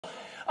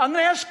I'm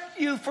going to ask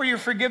you for your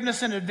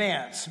forgiveness in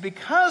advance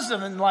because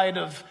in light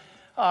of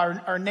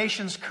our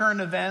nation's current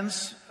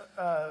events,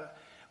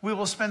 we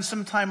will spend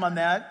some time on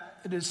that.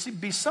 It is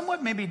be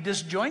somewhat maybe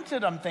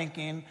disjointed, I'm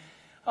thinking,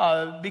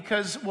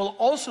 because we'll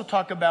also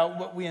talk about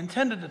what we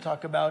intended to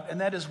talk about, and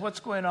that is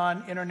what's going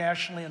on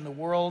internationally in the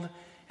world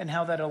and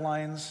how that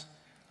aligns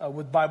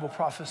with Bible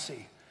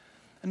prophecy.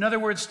 In other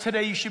words,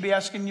 today you should be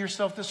asking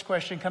yourself this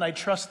question: can I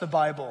trust the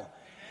Bible?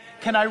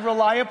 Can I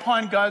rely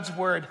upon God's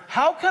word?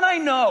 How can I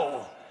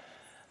know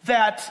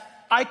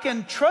that I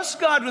can trust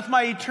God with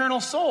my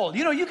eternal soul?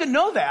 You know, you can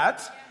know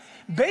that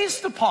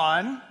based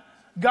upon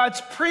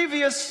God's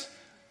previous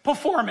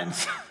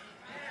performance.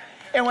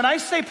 And when I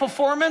say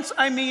performance,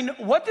 I mean,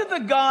 what did the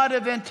God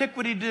of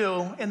antiquity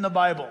do in the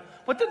Bible?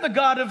 What did the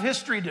God of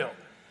history do?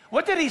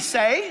 What did he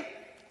say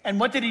and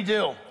what did he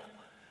do?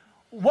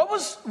 What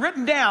was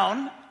written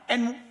down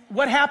and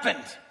what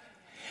happened?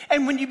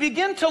 And when you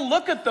begin to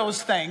look at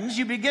those things,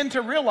 you begin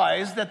to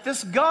realize that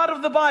this God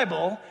of the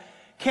Bible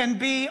can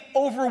be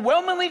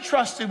overwhelmingly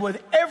trusted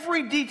with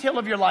every detail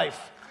of your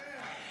life.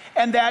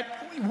 And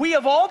that we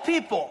of all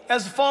people,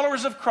 as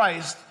followers of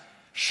Christ,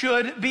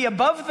 should be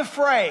above the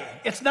fray.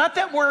 It's not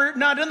that we're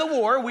not in the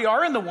war. We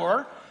are in the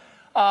war.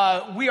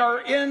 We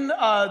are in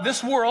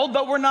this world,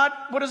 but we're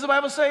not, what does the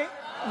Bible say?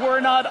 We're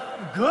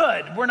not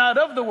good. We're not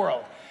of the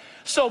world.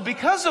 So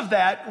because of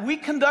that, we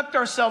conduct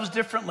ourselves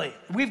differently.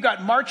 We've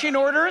got marching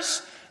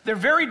orders. They're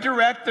very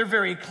direct. They're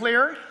very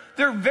clear.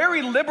 They're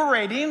very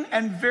liberating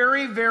and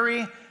very,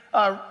 very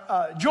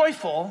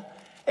joyful.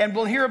 And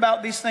we'll hear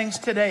about these things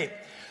today.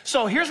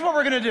 So here's what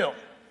we're going to do.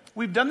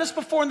 We've done this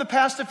before in the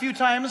past a few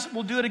times.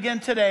 We'll do it again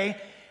today.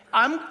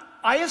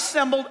 I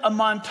assembled a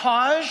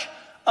montage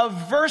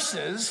of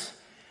verses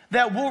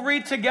that we'll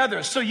read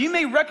together. So you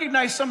may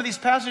recognize some of these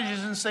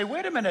passages and say,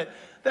 wait a minute,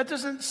 that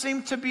doesn't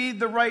seem to be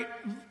the right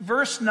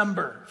verse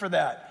number for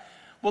that.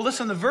 Well,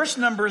 listen, the verse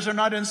numbers are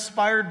not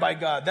inspired by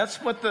God.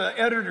 That's what the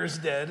editors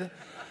did.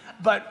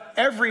 But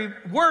every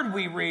word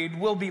we read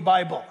will be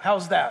Bible.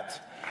 How's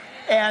that?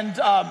 And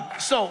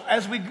so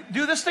as we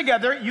do this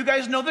together, you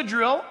guys know the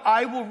drill.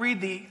 I will read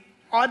the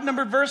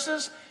odd-numbered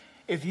verses.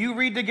 If you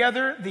read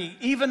together the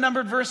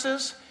even-numbered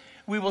verses,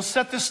 we will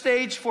set the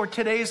stage for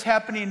today's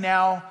Happening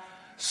Now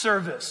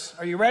service.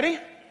 Are you ready?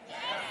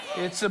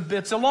 Yes.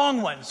 It's a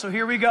long one, so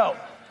here we go.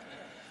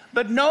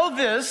 But know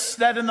this,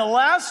 that in the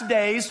last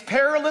days,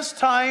 perilous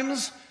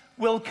times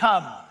will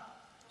come.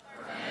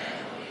 For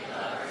men will be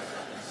lovers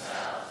of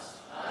themselves,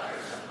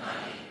 lovers of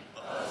money,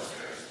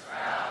 boasters,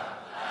 proud,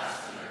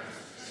 blasphemers,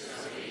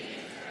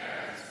 disobedient to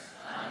parents,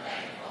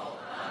 unthankful,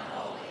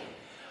 unholy,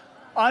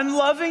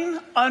 Unloving,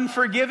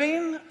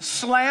 unforgiving,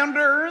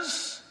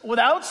 slanderers,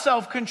 without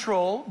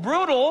self-control,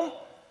 brutal,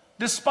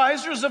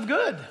 despisers of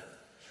good.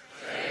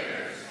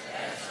 traitors,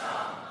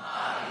 headstrong,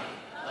 haughty,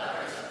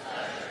 lovers of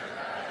pleasure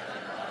rather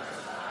than lovers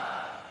of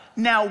God.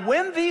 Now,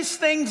 when these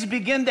things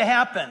begin to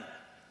happen,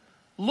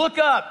 look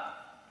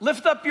up,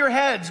 lift up your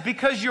heads,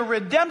 because your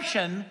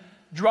redemption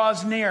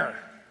draws near.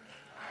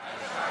 I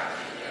charge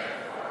you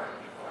therefore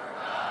before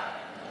God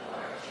and the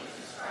Lord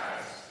Jesus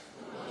Christ,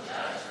 who will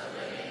judge the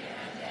living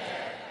and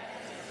dead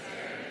at his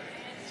appearing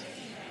and his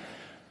kingdom.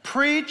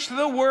 Preach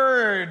the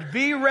word,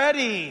 be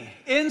ready,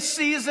 in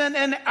season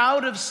and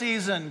out of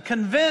season.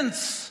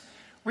 Convince,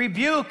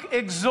 rebuke,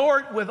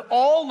 exhort with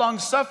all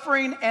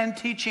longsuffering and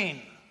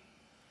teaching.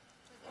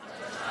 For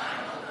the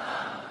time will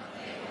come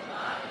when they will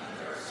not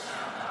endure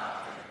sound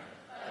doctrine,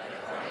 but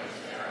according to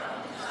their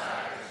own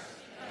desires,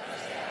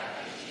 because they have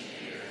itchy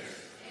ears,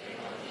 they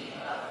will heap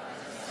up for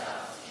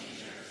themselves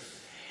teachers.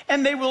 And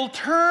they will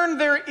turn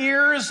their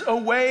ears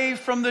away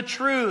from the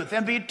truth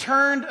and be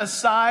turned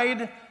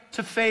aside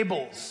to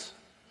fables.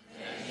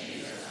 Then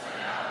Jesus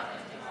went out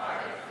and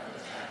departed from the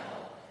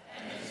temple,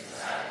 and his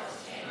disciples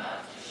came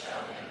up to show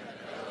him the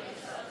buildings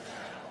of the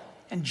temple.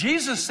 And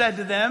Jesus said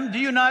to them, do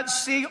you not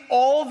see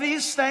all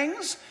these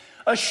things?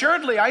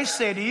 Assuredly, I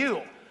say to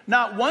you,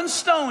 not one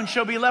stone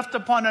shall be left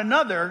upon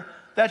another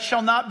that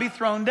shall not be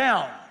thrown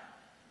down.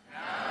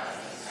 Now as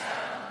he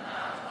sat on the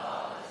Mount of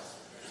Olives,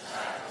 the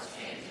disciples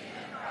came to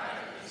him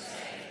privately,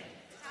 saying,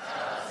 Tell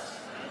us,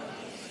 when will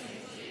these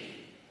things be?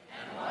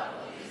 And what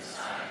will be the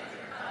sign of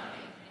your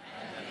coming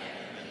and the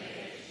end of the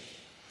age?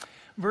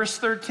 Verse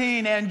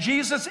 13, and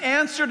Jesus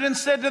answered and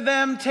said to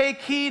them,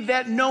 take heed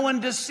that no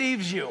one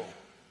deceives you.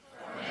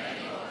 For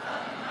many will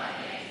come in my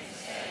name,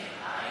 saying,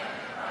 I am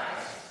the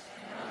Christ,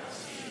 and will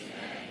deceive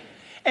many.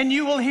 And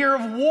you will hear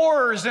of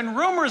wars and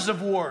rumors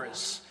of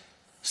wars.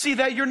 See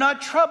that you're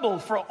not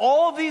troubled, for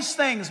all these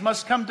things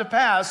must come to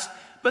pass,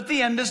 but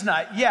the end is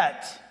not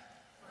yet.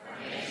 For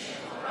nation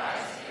will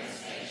rise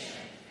against nation,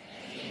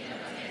 and kingdom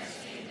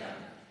against kingdom,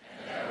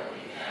 and there will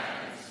be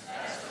famines,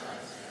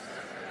 pestilence, and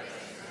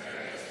earthquakes in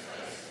various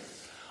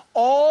places.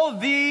 All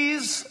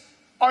these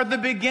are the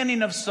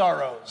beginning of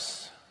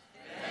sorrows.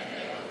 Then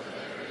they will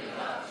deliver you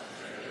up to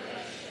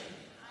tribulation,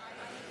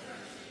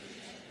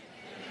 persecution,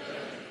 and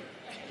iniquity,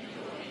 and you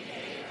will be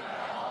hated by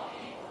all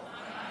people for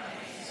my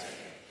name's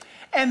sake.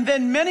 And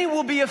then many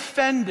will be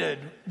offended,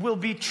 will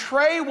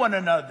betray one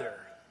another,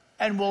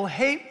 and will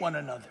hate one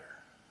another.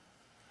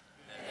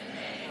 And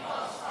many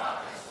false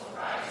prophets will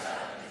rise up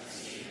and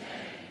deceive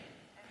many.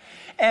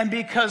 And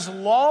because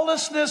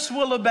lawlessness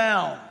will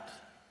abound,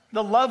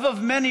 the love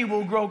of many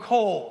will grow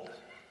cold.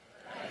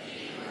 But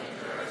he who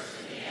endures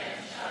to the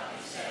end shall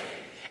be saved.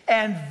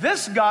 And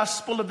this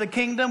gospel of the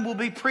kingdom will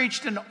be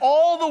preached in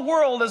all the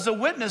world as a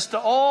witness to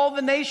all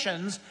the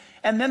nations,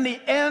 and then the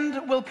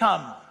end will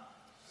come.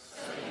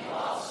 So you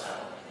also,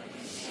 when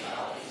you see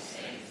all these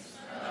things,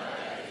 know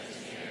that it is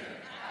near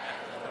at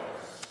the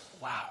doors.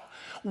 Wow.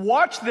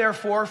 Watch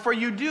therefore, for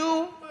you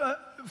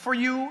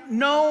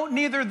know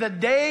neither the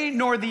day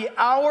nor the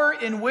hour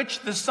in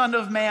which the Son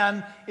of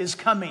Man is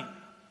coming.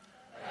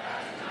 But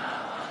I do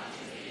not want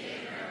you to be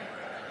ignorant,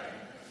 brethren,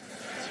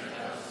 concerning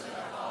those who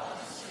have fallen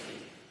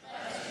asleep,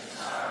 lest you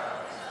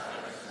sorrow as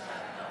others who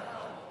have no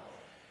hope.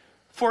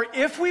 For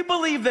if we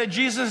believe that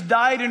Jesus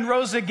died and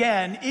rose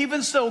again,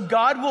 even so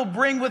God will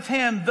bring with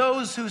him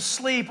those who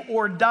sleep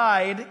or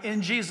died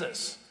in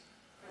Jesus.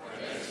 For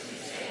this we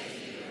say to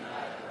you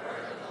by the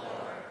word of the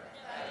Lord,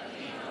 that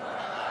we who are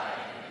alive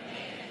and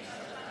remain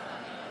until the coming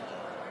of the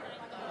Lord,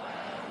 will by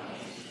no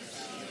means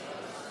precede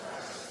those who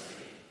are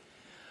asleep.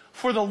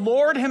 For the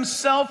Lord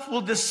himself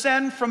will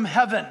descend from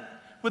heaven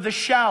with a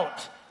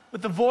shout,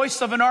 with the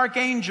voice of an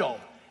archangel,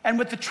 and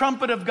with the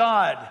trumpet of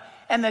God,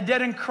 and the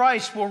dead in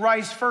Christ will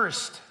rise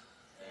first.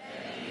 Then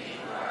we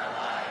who are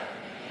alive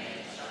and remain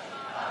shall be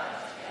caught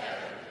up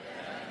together with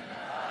them in the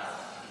clouds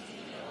to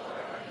meet the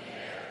Lord in the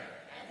air,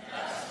 and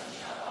thus we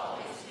shall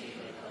always be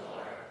with the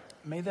Lord.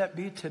 May that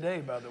be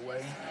today, by the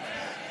way.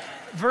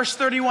 Verse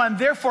 31,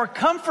 therefore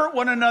comfort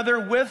one another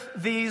with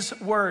these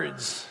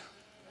words.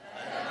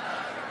 Let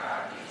not your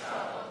heart be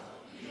troubled.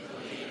 You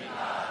believe in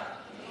God,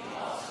 believe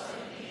also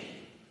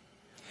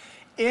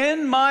in me.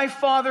 In my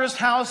Father's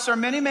house are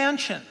many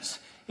mansions.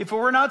 If it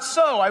were not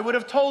so, I would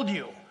have told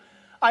you.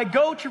 I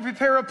go to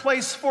prepare a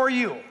place for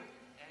you. And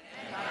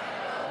if I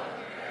go and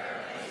prepare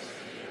a place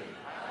for you,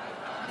 I will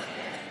come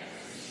again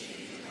and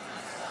receive you to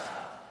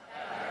myself,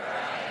 that where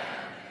I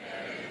am,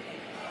 there you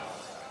may be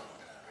also.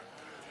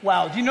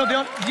 Wow, do you know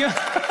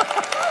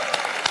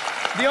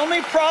the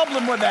only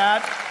problem with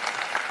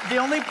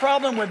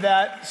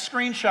that,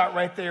 screenshot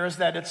right there is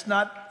that it's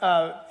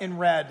not in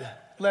red.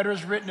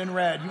 Letters written in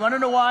red. You want to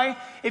know why?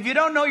 If you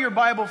don't know your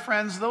Bible,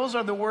 friends, those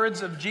are the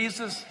words of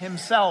Jesus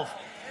himself.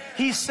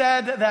 He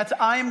said that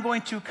I am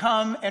going to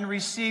come and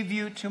receive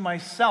you to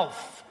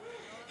myself.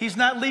 He's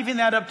not leaving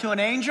that up to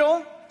an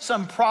angel,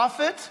 some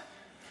prophet,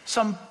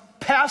 some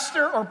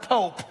pastor or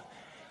pope.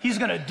 He's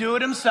going to do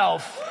it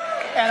himself.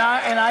 And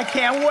I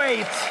can't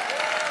wait.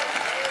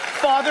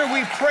 Father,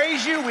 we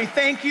praise you. We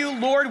thank you.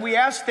 Lord, we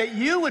ask that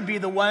you would be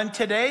the one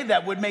today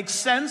that would make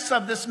sense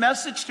of this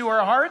message to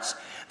our hearts,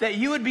 that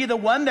you would be the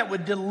one that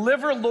would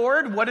deliver,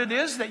 Lord, what it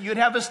is that you'd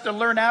have us to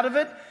learn out of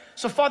it.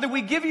 So, Father,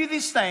 we give you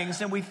these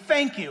things and we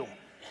thank you.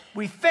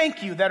 We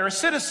thank you that our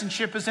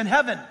citizenship is in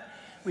heaven.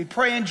 We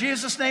pray in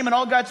Jesus' name, and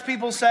all God's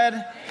people said,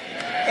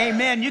 Amen.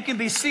 Amen. You can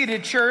be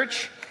seated,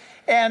 church.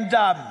 And,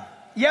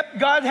 yep,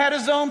 God had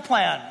his own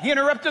plan. He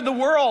interrupted the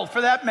world,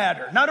 for that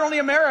matter. Not only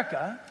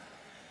America,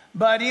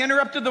 but he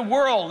interrupted the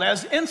world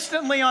as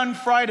instantly on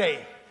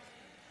Friday.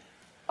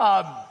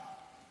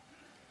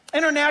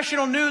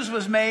 International news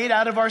was made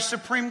out of our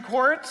Supreme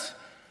Court,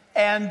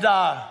 and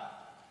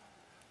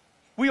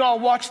we all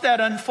watched that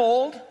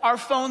unfold. Our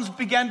phones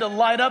began to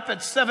light up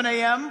at 7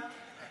 a.m.,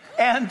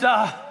 and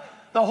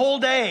the whole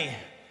day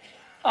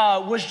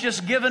was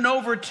just given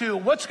over to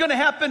what's going to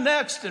happen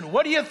next, and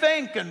what do you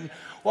think, and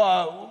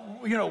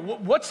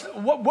what's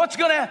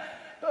going to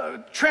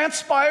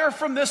transpire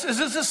from this? Is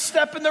this a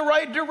step in the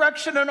right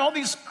direction? And all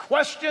these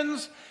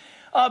questions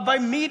by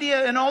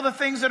media and all the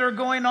things that are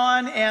going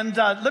on. And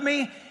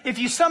if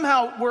you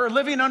somehow were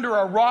living under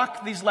a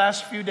rock these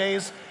last few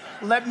days,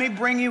 let me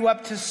bring you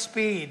up to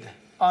speed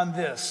on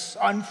this.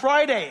 On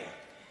Friday,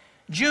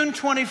 June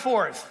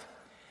 24th,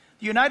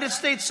 the United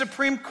States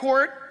Supreme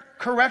Court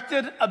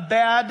corrected a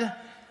bad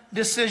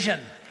decision,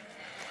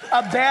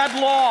 a bad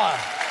law.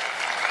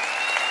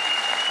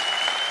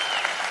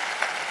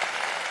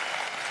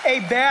 A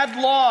bad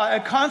law, a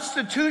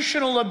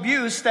constitutional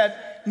abuse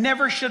that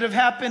never should have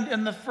happened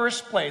in the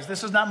first place.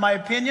 This is not my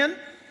opinion,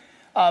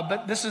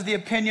 but this is the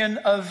opinion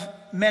of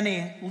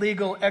many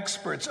legal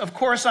experts. Of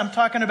course, I'm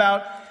talking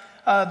about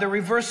the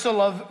reversal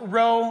of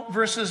Roe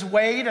versus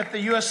Wade at the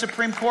U.S.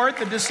 Supreme Court.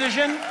 The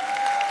decision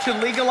to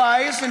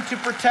legalize and to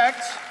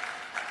protect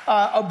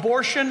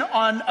abortion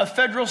on a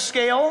federal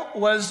scale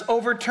was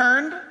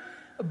overturned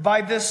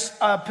by this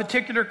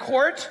particular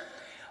court.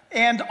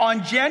 And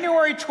on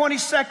January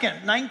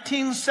 22nd,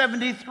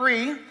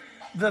 1973,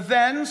 the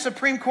then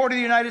Supreme Court of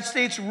the United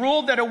States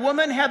ruled that a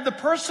woman had the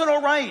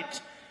personal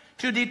right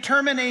to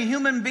determine a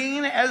human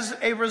being as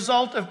a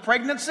result of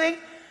pregnancy,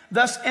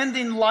 thus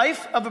ending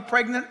life of a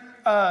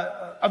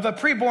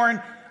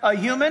preborn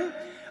human.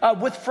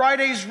 With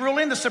Friday's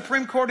ruling, the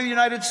Supreme Court of the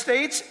United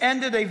States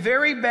ended a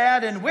very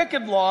bad and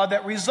wicked law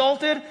that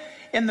resulted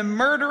in the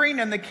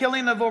murdering and the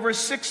killing of over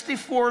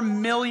 64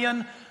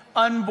 million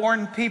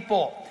unborn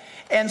people.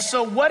 And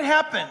so what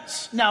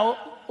happens? Now,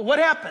 what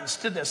happens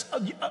to this?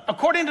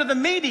 According to the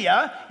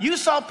media, you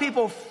saw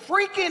people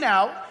freaking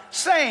out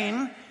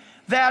saying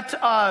that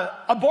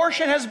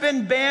abortion has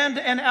been banned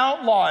and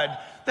outlawed.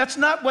 That's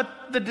not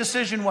what the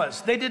decision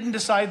was. They didn't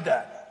decide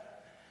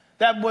that.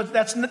 That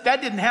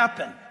didn't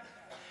happen.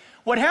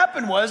 What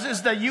happened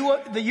is the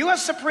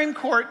U.S. Supreme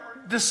Court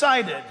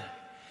decided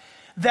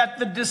that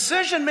the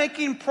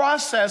decision-making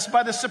process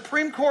by the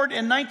Supreme Court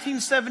in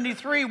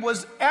 1973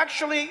 was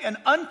actually an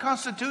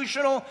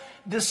unconstitutional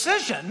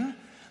decision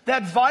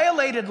that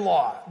violated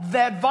law,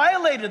 that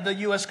violated the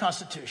U.S.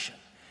 Constitution.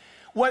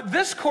 What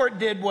this court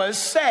did was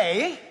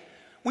say,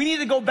 we need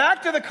to go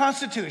back to the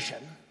Constitution,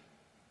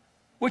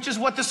 which is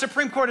what the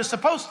Supreme Court is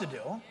supposed to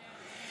do,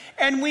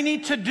 and we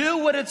need to do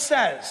what it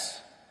says,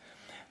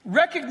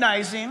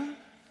 recognizing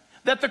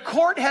that the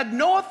court had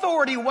no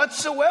authority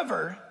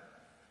whatsoever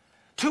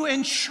to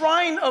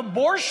enshrine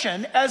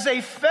abortion as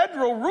a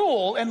federal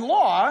rule and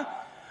law,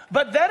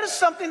 but that is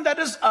something that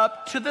is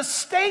up to the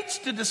states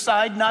to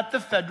decide, not the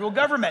federal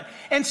government.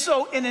 And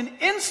so in an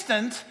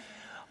instant,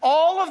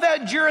 all of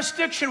that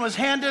jurisdiction was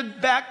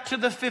handed back to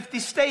the 50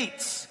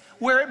 states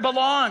where it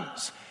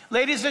belongs.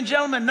 Ladies and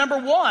gentlemen, number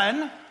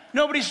one,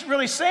 nobody's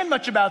really saying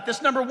much about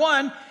this. Number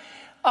one,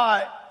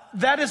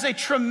 that is a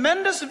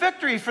tremendous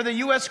victory for the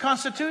U.S.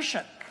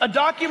 Constitution, a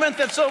document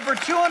that's over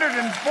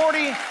 240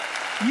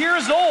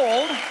 years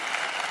old.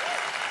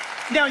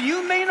 Now,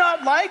 you may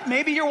not like,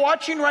 maybe you're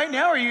watching right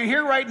now or you're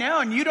here right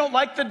now and you don't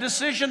like the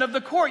decision of the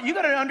court. You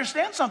got to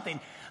understand something.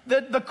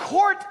 The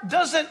court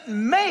doesn't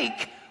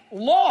make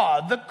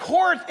law. The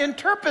court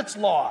interprets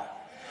law.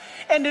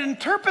 And it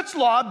interprets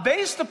law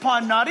based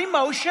upon not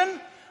emotion,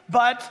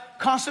 but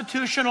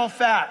constitutional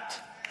fact.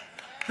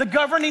 The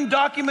governing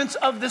documents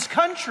of this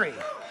country.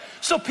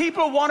 So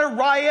people want to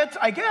riot,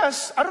 I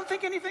guess. I don't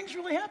think anything's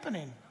really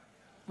happening.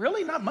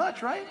 Really? Not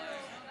much, right?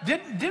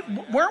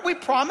 Weren't we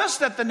promised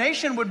that the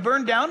nation would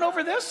burn down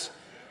over this?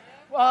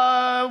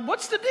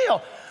 What's the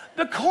deal?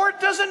 The court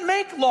doesn't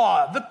make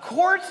law. The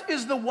court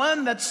is the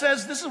one that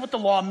says this is what the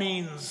law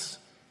means.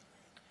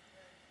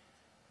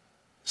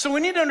 So we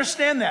need to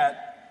understand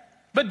that.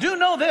 But do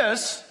know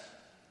this,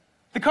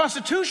 the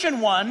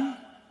Constitution won.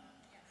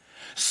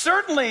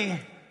 Certainly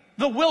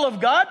the will of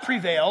God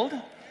prevailed,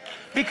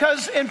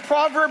 because in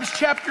Proverbs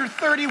chapter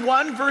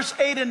 31, verse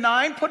 8 and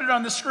 9, put it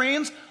on the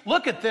screens,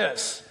 look at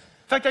this.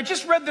 In fact, I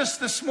just read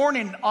this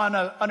morning on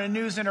a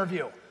news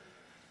interview.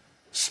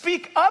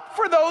 Speak up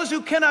for those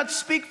who cannot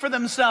speak for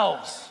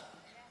themselves.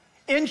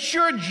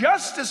 Ensure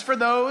justice for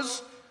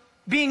those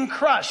being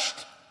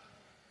crushed.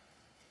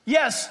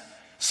 Yes,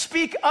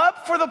 speak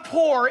up for the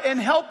poor and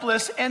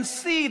helpless and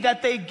see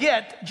that they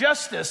get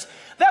justice.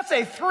 That's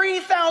a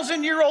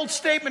 3,000-year-old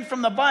statement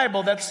from the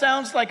Bible that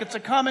sounds like it's a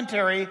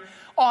commentary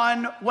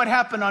on what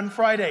happened on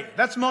Friday.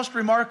 That's most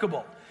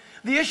remarkable.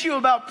 The issue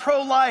about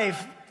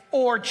pro-life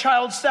or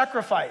child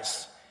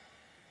sacrifice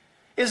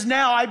is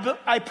now,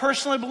 I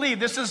personally believe,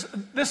 this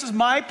is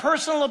my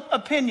personal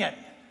opinion.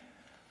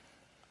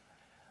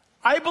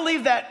 I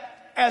believe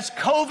that as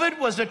COVID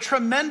was a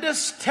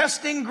tremendous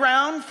testing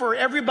ground for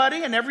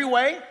everybody in every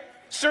way,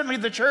 certainly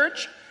the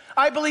church,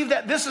 I believe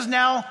that this is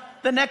now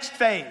the next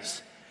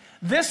phase.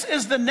 This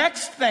is the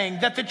next thing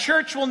that the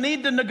church will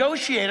need to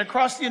negotiate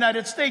across the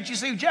United States. You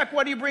say, Jack,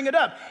 why do you bring it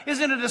up?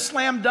 Isn't it a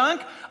slam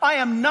dunk? I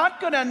am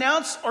not going to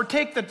announce or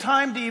take the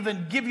time to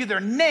even give you their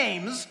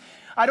names.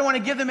 I don't want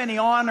to give them any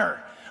honor.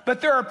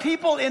 But there are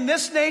people in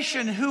this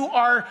nation who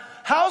are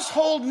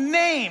household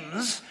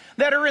names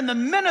that are in the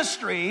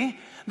ministry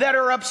that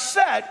are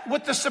upset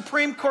with the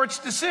Supreme Court's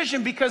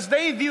decision because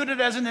they viewed it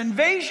as an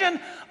invasion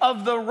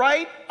of the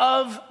right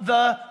of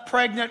the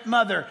pregnant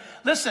mother.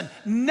 Listen,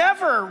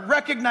 never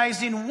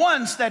recognizing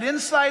once that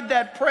inside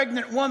that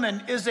pregnant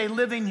woman is a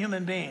living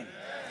human being.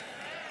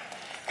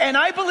 And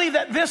I believe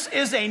that this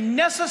is a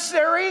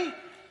necessary,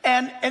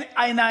 and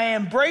I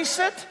embrace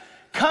it,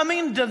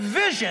 coming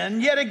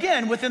division yet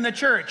again within the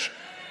church.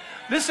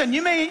 Listen,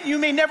 you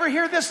may never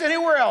hear this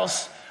anywhere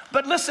else,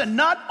 but listen,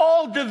 not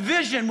all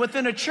division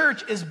within a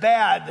church is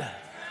bad.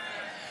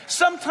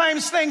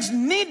 Sometimes things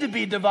need to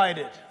be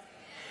divided.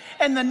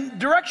 And the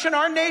direction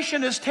our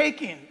nation is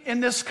taking in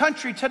this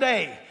country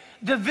today,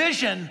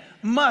 division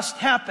must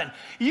happen.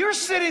 You're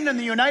sitting in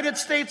the United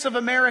States of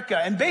America,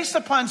 and based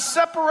upon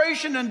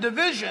separation and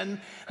division,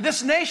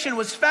 this nation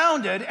was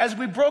founded as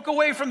we broke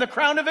away from the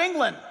crown of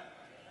England.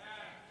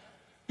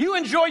 You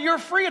enjoy your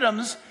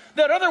freedoms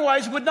that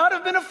otherwise would not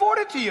have been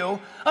afforded to you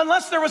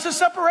unless there was a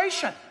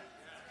separation.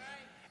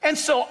 And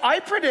so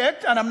I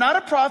predict, and I'm not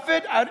a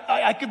prophet,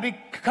 I could be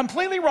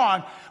completely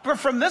wrong, but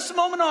from this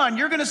moment on,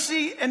 you're going to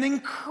see an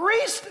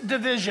increased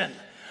division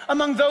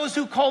among those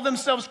who call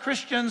themselves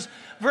Christians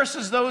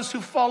versus those who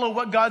follow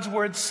what God's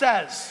word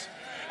says.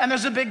 And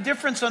there's a big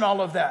difference in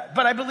all of that.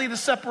 But I believe the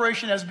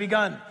separation has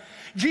begun.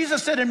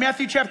 Jesus said in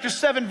Matthew chapter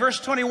 7, verse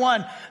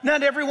 21,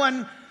 not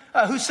everyone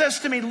who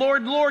says to me,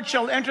 Lord, Lord,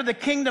 shall enter the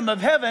kingdom of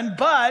heaven,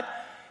 but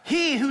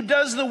he who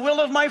does the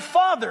will of my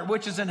Father,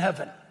 which is in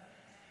heaven.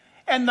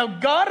 And the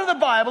God of the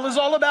Bible is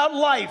all about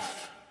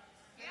life.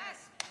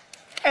 Yes.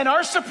 And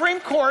our Supreme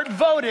Court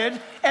voted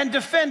and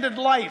defended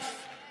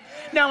life.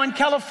 Now in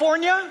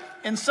California,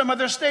 in some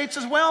other states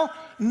as well,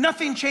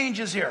 nothing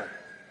changes here.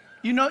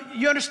 You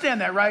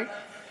understand that, right?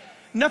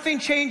 Nothing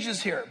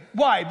changes here.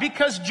 Why?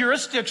 Because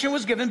jurisdiction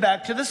was given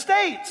back to the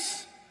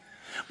states.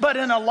 But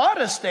in a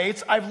lot of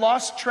states, I've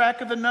lost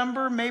track of the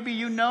number, maybe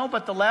you know,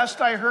 but the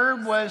last I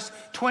heard was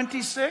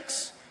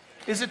 26.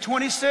 Is it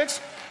 26?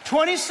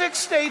 26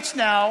 states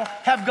now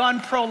have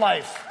gone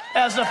pro-life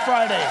as of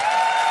Friday.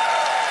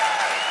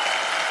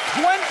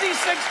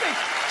 26 states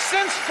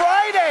since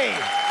Friday.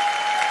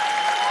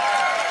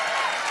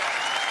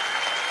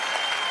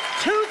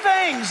 Two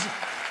things.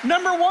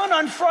 Number one,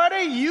 on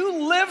Friday,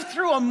 you lived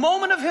through a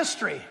moment of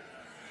history.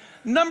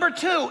 Number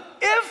two,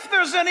 if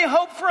there's any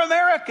hope for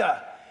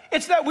America,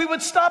 it's that we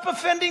would stop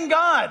offending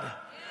God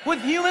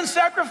with human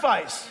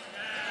sacrifice.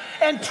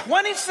 And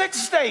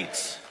 26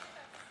 states,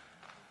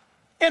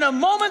 in a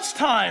moment's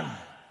time,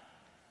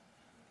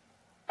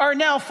 are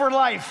now for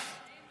life.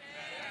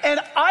 And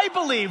I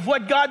believe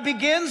what God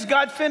begins,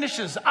 God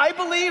finishes. I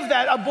believe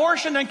that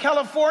abortion in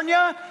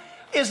California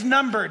is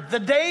numbered. The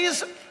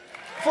days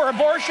for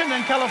abortion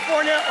in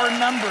California are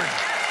numbered.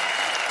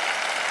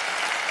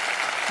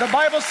 The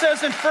Bible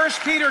says in 1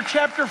 Peter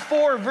chapter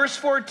 4, verse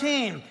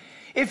 14,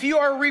 if you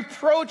are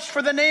reproached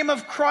for the name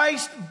of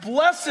Christ,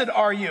 blessed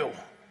are you.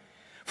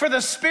 For the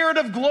Spirit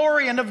of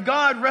glory and of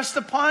God rests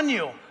upon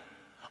you.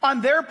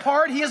 On their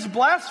part he is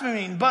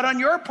blaspheming, but on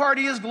your part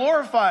he is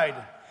glorified.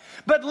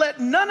 But let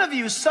none of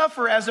you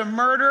suffer as a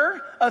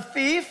murderer, a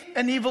thief,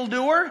 an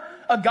evildoer,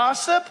 a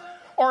gossip,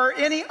 or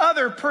any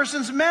other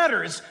person's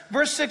matters.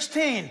 Verse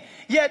 16,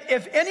 yet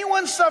if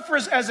anyone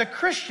suffers as a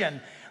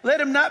Christian,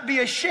 let him not be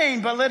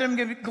ashamed, but let him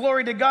give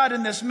glory to God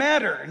in this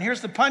matter. And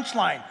here's the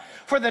punchline.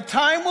 For the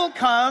time will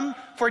come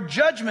for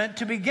judgment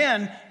to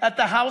begin at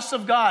the house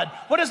of God.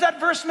 What does that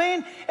verse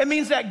mean? It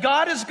means that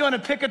God is going to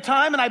pick a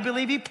time, and I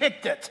believe he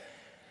picked it.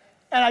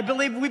 And I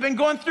believe we've been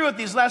going through it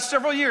these last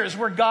several years,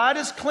 where God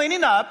is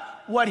cleaning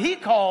up what he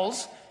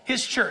calls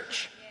his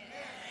church.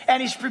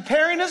 And he's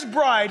preparing his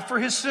bride for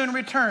his soon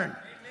return.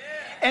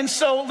 And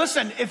so,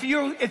 listen, if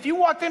you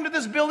walked into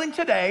this building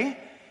today,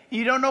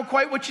 you don't know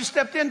quite what you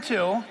stepped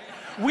into,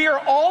 we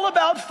are all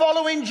about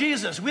following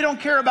Jesus. We don't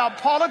care about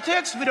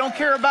politics. We don't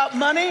care about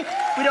money.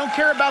 We don't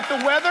care about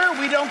the weather.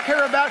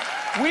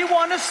 We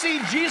want to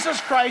see Jesus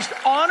Christ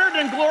honored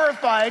and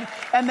glorified.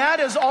 And that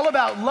is all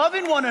about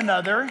loving one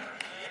another.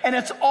 And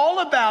it's all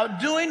about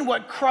doing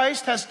what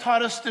Christ has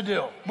taught us to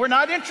do. You're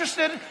not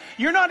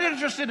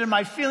interested in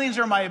my feelings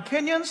or my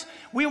opinions.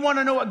 We want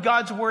to know what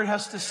God's word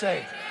has to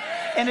say.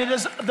 And it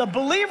is the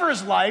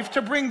believer's life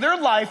to bring their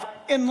life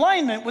in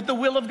alignment with the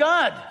will of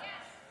God.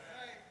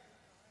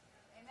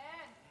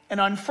 And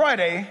on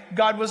Friday,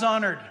 God was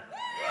honored.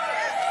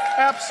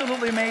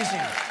 Absolutely amazing.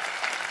 I'm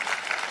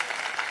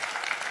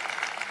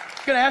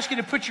going to ask you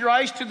to put your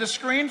eyes to the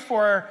screen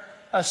for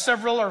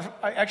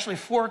actually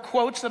four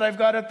quotes that I've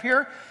got up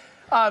here.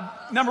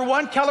 Number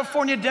one,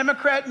 California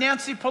Democrat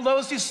Nancy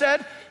Pelosi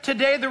said,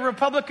 today the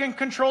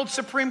Republican-controlled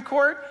Supreme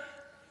Court,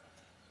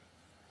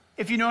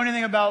 if you know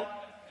anything about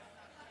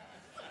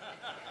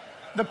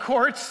the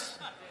courts,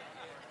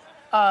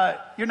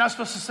 you're not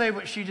supposed to say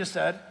what she just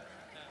said,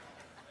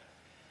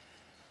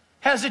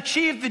 has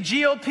achieved the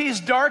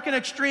GOP's dark and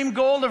extreme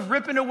goal of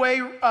ripping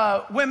away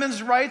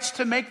women's rights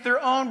to make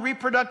their own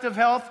reproductive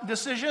health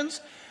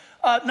decisions.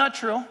 Not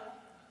true.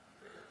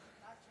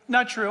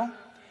 Not true.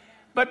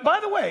 But by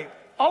the way,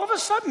 all of a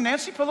sudden,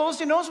 Nancy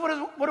Pelosi knows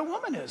what a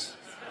woman is.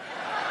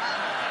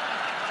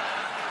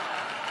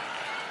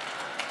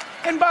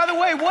 And by the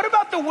way, what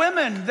about the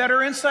women that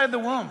are inside the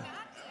womb?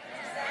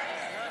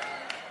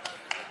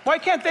 Why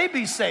can't they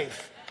be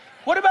safe?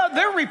 What about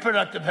their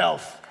reproductive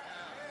health?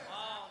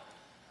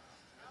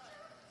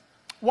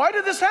 Why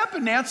did this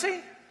happen, Nancy?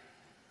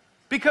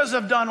 Because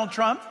of Donald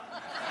Trump.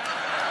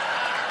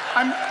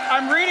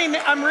 I'm reading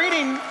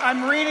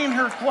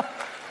her.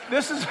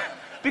 This is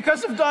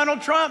because of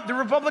Donald Trump, the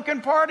Republican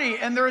Party,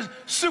 and there is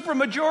super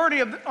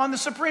majority on the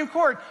Supreme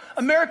Court.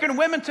 American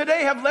women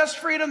today have less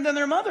freedom than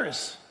their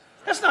mothers.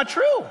 That's not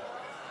true.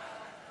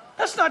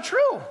 That's not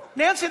true.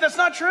 Nancy, that's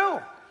not true.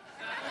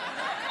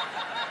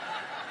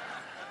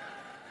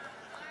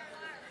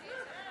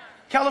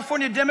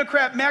 California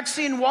Democrat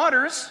Maxine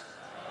Waters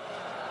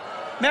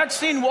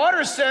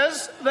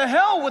says, the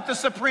hell with the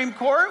Supreme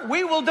Court,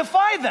 we will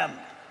defy them.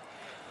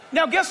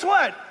 Now, guess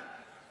what?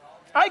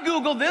 I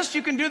Googled this.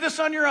 You can do this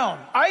on your own.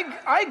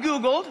 I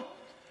Googled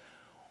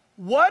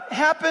what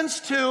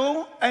happens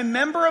to a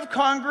member of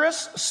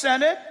Congress,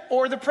 Senate,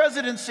 or the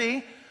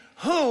presidency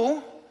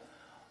who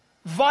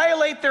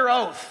violate their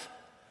oath.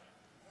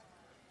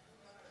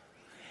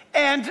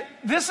 And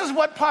this is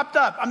what popped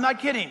up. I'm not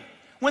kidding.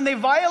 When they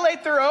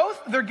violate their oath,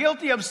 they're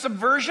guilty of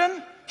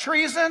subversion,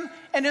 treason,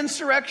 and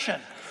insurrection.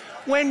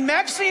 When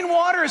Maxine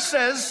Waters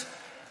says,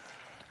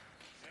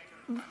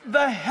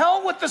 the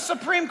hell with the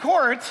Supreme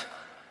Court,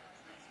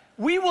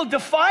 we will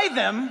defy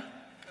them,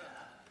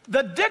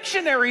 the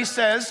dictionary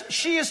says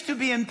she is to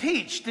be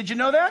impeached. Did you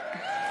know that?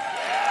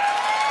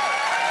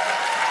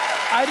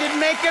 I didn't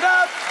make it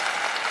up.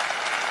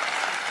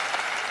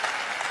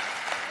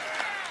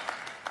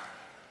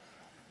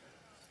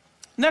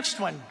 Next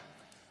one.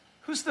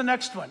 Who's the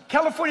next one?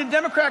 California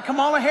Democrat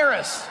Kamala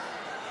Harris.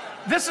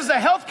 This is a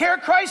health care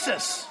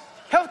crisis.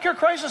 Health care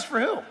crisis for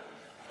who?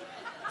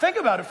 Think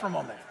about it for a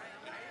moment.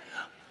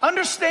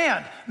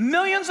 Understand,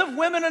 millions of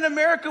women in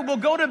America will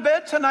go to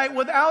bed tonight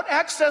without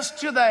access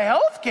to the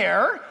health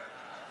care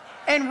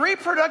and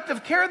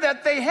reproductive care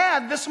that they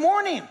had this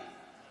morning.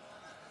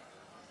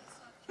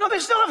 No, they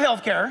still have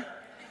health care.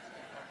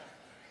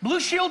 Blue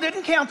Shield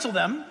didn't cancel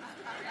them.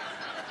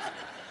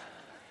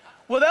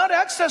 Without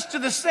access to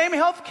the same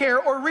health care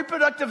or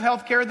reproductive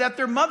health care that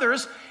their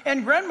mothers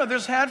and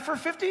grandmothers had for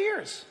 50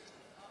 years.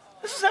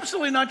 This is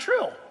absolutely not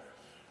true.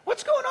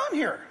 What's going on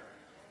here?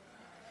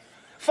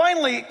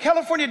 Finally,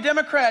 California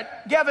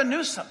Democrat Gavin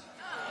Newsom.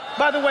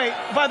 By the way,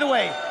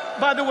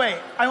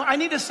 I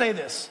need to say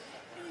this.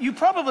 You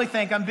probably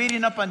think I'm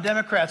beating up on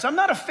Democrats. I'm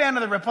not a fan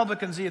of the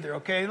Republicans either,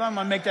 okay? I'm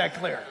gonna make that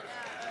clear,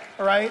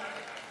 all right?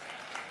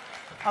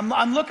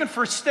 I'm looking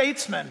for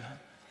statesmen,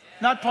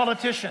 not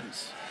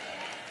politicians.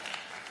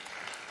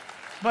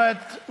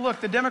 But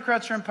look, the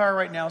Democrats are in power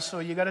right now, so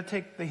you got to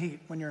take the heat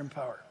when you're in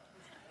power.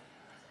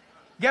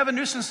 Gavin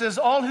Newsom says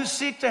all who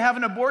seek to have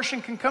an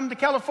abortion can come to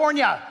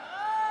California.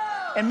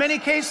 In many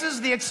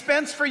cases, the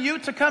expense for you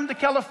to come to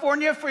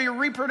California for your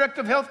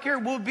reproductive health care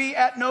will be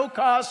at no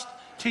cost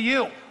to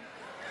you.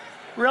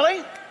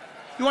 Really?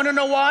 You want to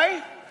know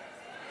why?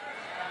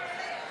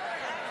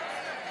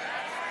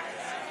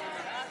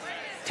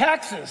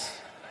 Taxes.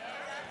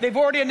 They've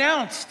already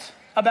announced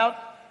about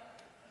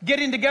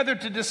getting together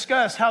to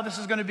discuss how this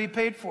is going to be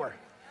paid for.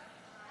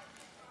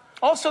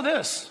 Also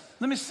this,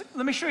 let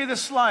me show you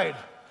this slide.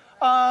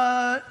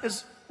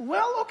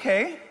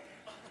 Okay.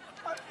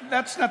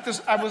 That's not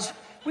this,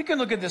 we can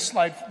look at this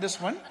slide,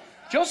 this one.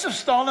 Joseph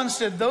Stalin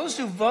said, those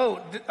who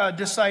vote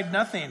decide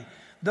nothing.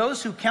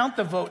 Those who count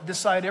the vote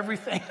decide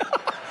everything.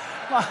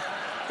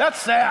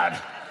 That's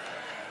sad.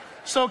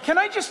 So can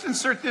I just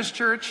insert this,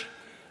 church?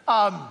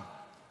 I'm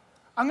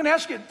going to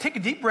ask you to take a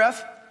deep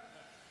breath.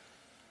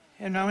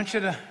 And I want you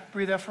to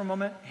breathe out for a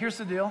moment. Here's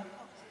the deal.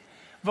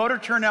 Voter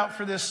turnout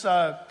for this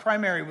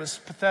primary was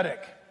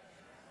pathetic.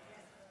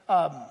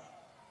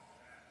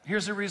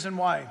 Here's the reason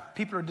why.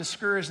 People are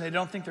discouraged and they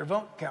don't think their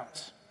vote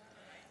counts.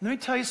 Let me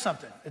tell you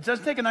something. It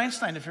doesn't take an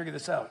Einstein to figure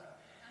this out.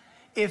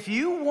 If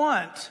you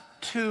want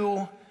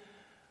to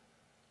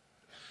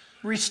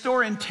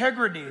restore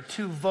integrity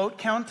to vote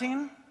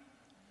counting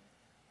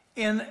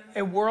in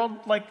a world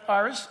like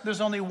ours,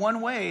 there's only one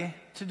way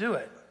to do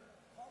it.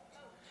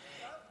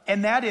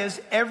 And that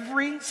is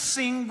every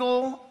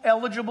single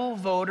eligible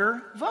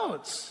voter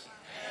votes.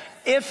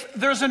 If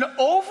there's an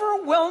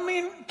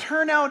overwhelming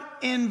turnout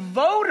in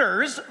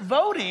voters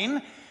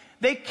voting,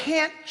 they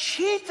can't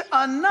cheat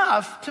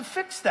enough to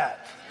fix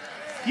that.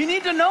 You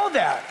need to know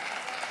that.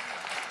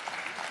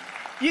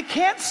 You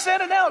can't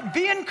set it out.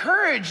 Be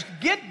encouraged.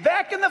 Get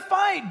back in the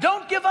fight.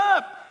 Don't give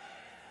up.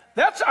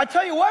 I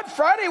tell you what,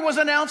 Friday was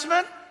an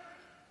announcement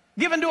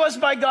given to us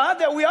by God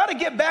that we ought to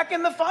get back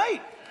in the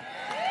fight.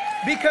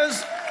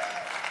 Because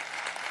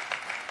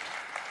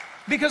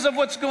of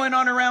what's going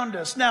on around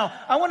us. Now,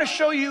 I want to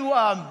show you,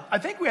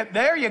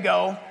 there you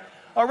go.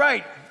 All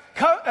right,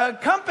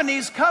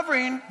 companies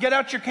covering, get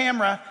out your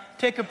camera,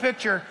 take a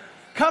picture.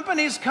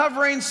 Companies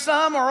covering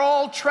some or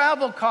all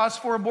travel costs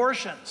for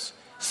abortions.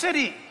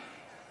 Citi,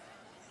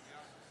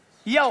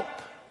 Yelp,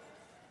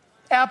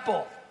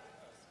 Apple,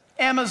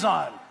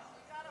 Amazon,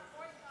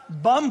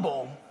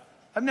 Bumble.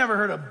 I've never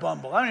heard of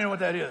Bumble. I don't even know what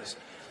that is.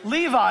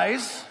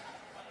 Levi's.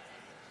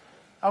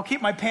 I'll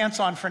keep my pants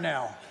on for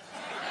now.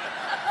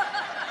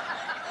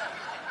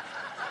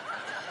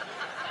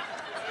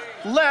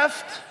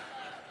 Lyft,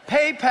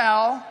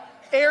 PayPal,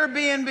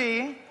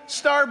 Airbnb,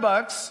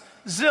 Starbucks,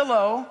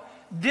 Zillow,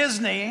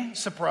 Disney,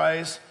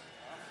 surprise,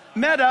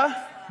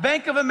 Meta,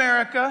 Bank of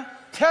America,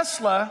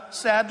 Tesla,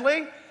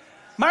 sadly,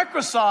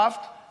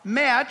 Microsoft,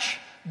 Match,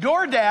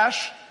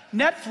 DoorDash,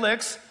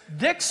 Netflix,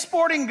 Dick's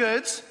Sporting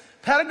Goods,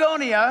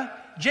 Patagonia,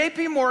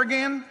 JP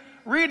Morgan,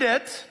 Read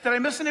It. Did I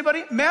miss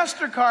anybody?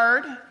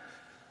 MasterCard.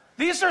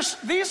 These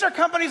are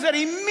companies that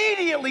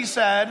immediately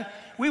said,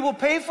 we will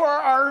pay for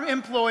our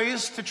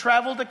employees to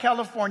travel to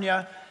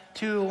California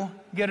to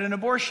get an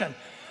abortion.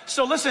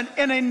 So listen,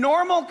 in a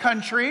normal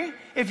country,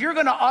 if you're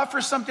going to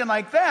offer something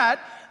like that,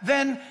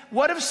 then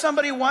what if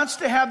somebody wants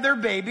to have their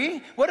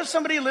baby? What if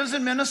somebody lives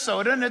in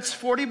Minnesota and it's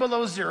 40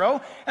 below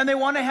zero and they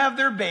want to have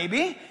their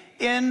baby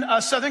in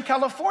Southern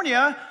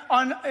California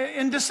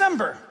in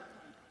December?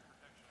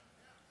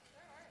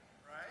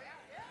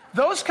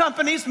 Those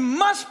companies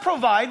must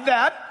provide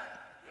that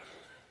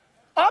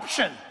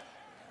option.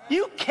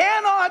 You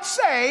cannot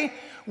say,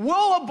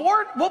 we'll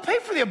pay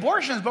for the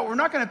abortions, but we're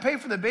not going to pay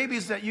for the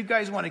babies that you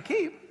guys want to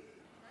keep.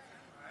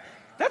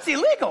 That's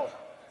illegal.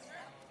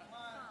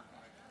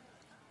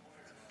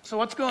 So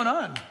what's going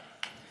on?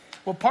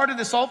 Well, part of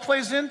this all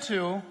plays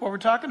into what we're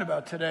talking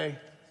about today.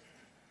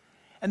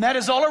 And that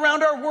is all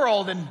around our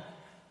world, and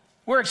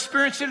we're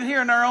experiencing it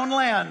here in our own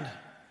land.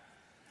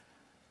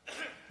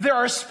 There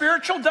are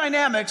spiritual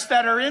dynamics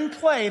that are in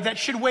play that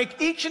should wake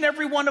each and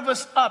every one of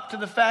us up to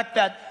the fact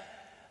that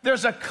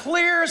There's a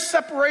clear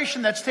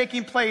separation that's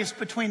taking place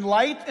between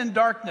light and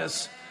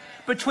darkness,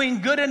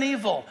 between good and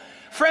evil.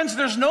 Friends,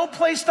 there's no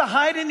place to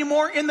hide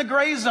anymore in the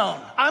gray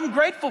zone. I'm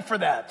grateful for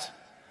that.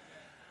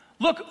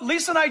 Look,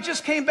 Lisa and I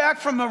just came back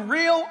from a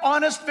real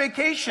honest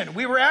vacation.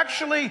 We were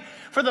actually,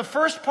 for the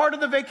first part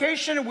of the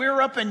vacation, we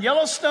were up in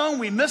Yellowstone.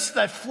 We missed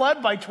that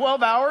flood by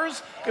 12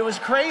 hours. It was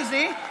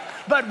crazy.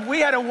 But we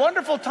had a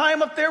wonderful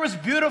time up there. It was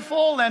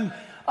beautiful, and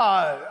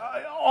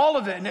all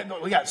of it. And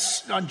we got,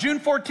 on June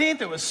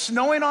 14th, it was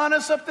snowing on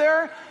us up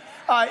there.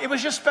 It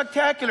was just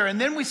spectacular. And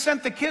then we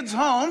sent the kids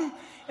home,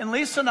 and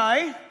Lisa and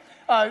I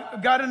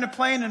got in a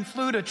plane and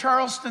flew to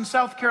Charleston,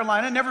 South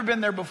Carolina. Never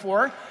been there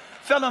before.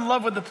 Fell in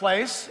love with the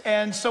place,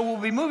 and so we'll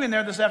be moving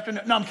there this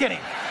afternoon. No, I'm kidding.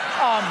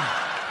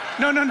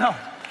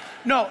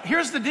 No,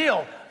 here's the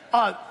deal.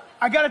 I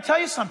got to tell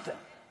you something.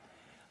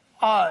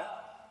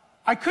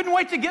 I couldn't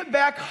wait to get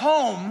back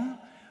home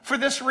for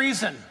this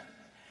reason.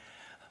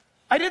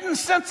 I didn't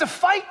sense a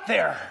fight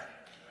there.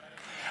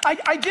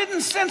 I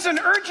didn't sense an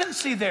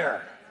urgency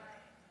there.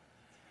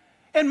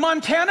 In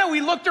Montana,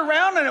 we looked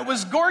around, and it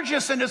was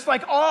gorgeous, and it's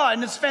like awe,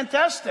 and it's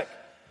fantastic.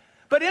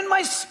 But in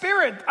my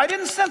spirit, I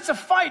didn't sense a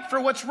fight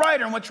for what's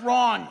right and what's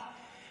wrong.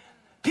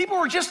 People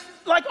were just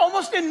like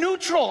almost in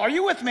neutral. Are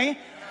you with me?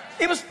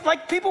 It was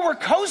like people were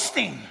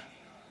coasting.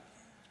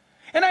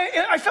 And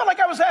I felt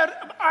like I was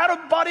at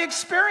out-of-body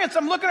experience.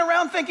 I'm looking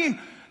around thinking,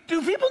 do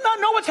people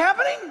not know what's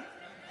happening?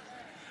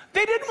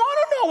 They didn't want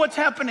to know what's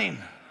happening.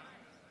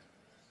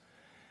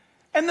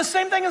 And the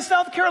same thing in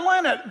South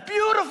Carolina.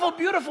 Beautiful,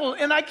 beautiful.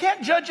 And I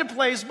can't judge a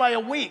place by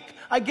a week.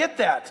 I get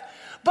that.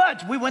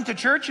 But we went to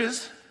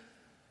churches.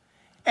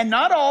 And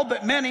not all,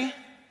 but many.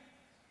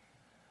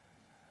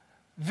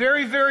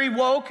 Very, very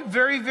woke,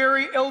 very,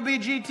 very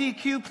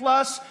LGBTQ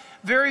plus,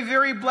 very,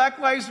 very Black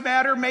Lives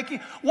Matter making.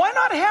 Why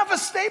not have a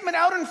statement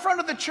out in front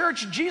of the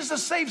church,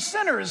 Jesus saves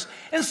sinners,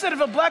 instead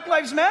of a Black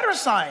Lives Matter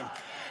sign?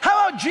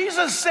 How about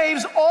Jesus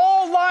saves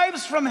all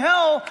lives from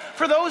hell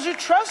for those who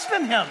trust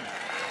in him?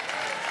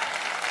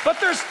 But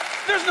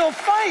there's no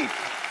fight.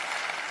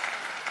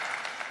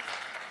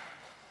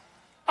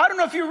 I don't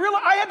know if you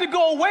realize, I had to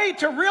go away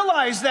to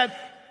realize that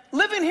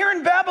living here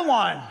in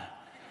Babylon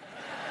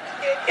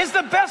is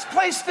the best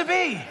place to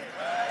be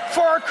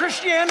for our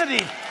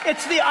Christianity.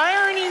 It's the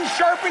ironing,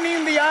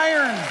 sharpening the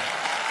iron.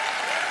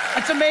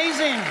 It's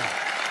amazing.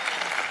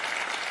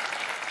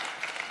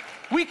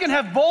 We can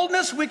have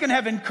boldness, we can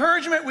have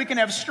encouragement, we can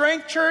have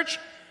strength, church,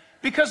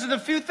 because of the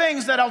few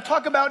things that I'll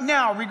talk about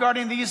now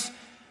regarding these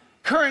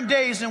current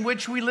days in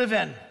which we live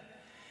in.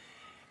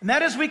 And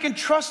that is, we can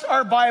trust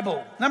our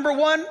Bible. Number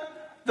one,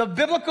 the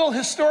biblical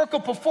historical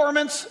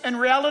performance and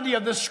reality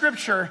of the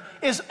scripture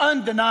is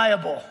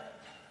undeniable.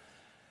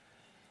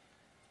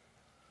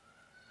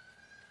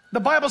 The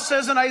Bible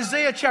says in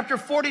Isaiah chapter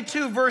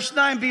 42, verse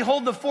 9,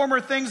 behold, the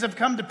former things have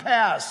come to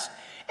pass,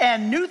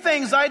 and new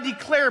things I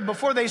declare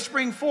before they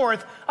spring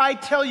forth, I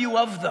tell you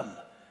of them.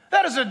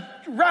 That is a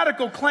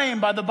radical claim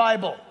by the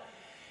Bible.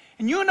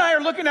 And you and I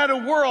are looking at a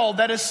world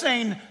that is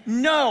saying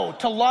no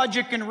to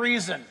logic and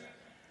reason,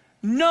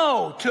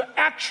 no to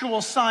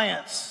actual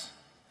science.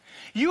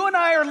 You and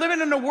I are living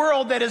in a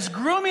world that is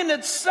grooming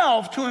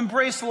itself to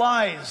embrace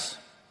lies.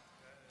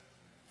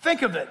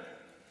 Think of it.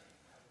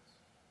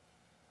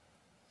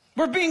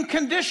 We're being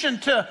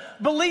conditioned to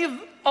believe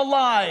a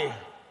lie.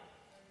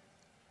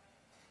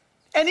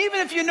 And even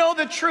if you know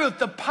the truth,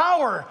 the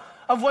power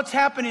of what's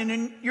happening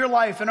in your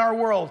life, in our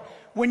world,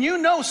 when you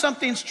know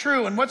something's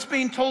true and what's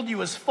being told you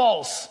is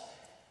false,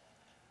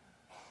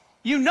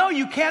 you know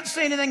you can't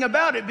say anything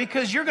about it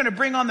because you're going to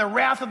bring on the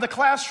wrath of the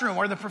classroom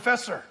or the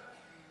professor.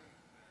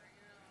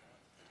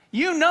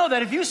 You know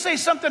that if you say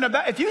something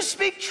about, if you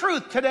speak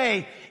truth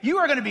today, you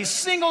are going to be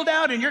singled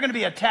out and you're going to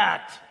be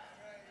attacked.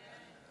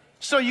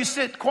 So you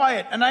sit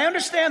quiet, and I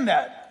understand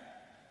that.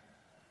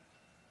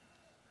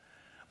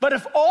 But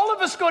if all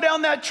of us go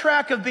down that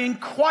track of being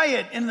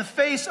quiet in the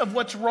face of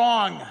what's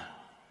wrong,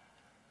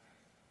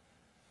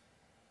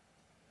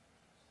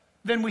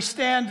 then we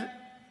stand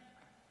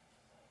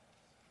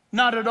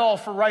not at all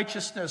for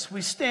righteousness.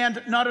 We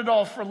stand not at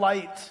all for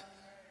light.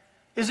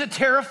 Is it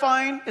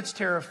terrifying? It's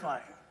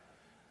terrifying.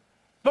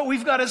 But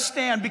we've got to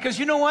stand, because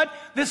you know what?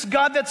 This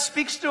God that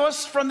speaks to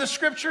us from the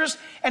scriptures,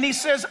 and he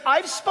says,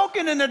 I've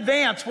spoken in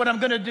advance what I'm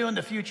going to do in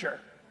the future.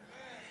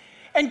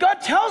 And God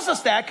tells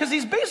us that because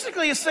he's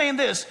basically saying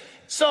this.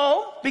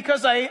 So,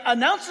 because I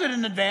announced it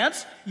in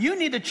advance, you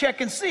need to check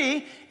and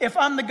see if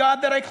I'm the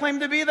God that I claim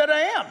to be, that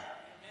I am.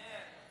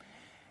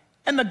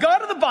 And the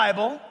God of the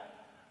Bible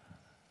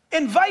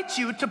invites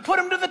you to put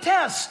him to the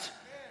test.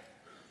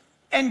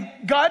 And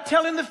God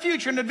telling the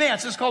future in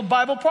advance is called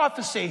Bible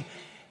prophecy.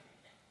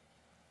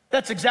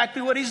 That's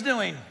exactly what he's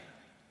doing.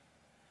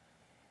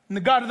 And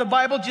the God of the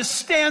Bible just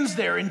stands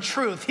there in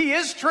truth. He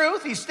is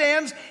truth. He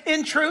stands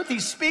in truth. He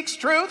speaks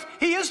truth.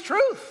 He is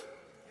truth.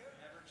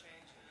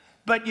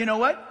 But you know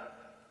what?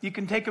 You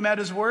can take him at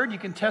his word. You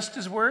can test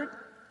his word.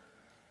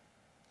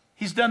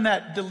 He's done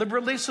that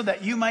deliberately so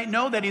that you might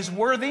know that he's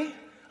worthy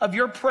of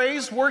your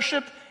praise,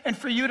 worship, and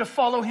for you to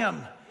follow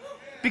him.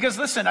 Because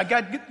listen, I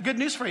got good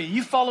news for you.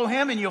 You follow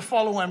him and you'll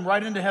follow him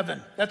right into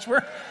heaven. That's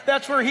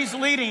where he's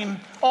leading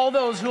all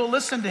those who will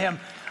listen to him.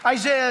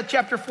 Isaiah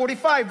chapter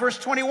 45, verse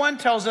 21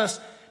 tells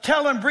us,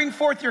 tell and bring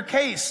forth your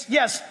case.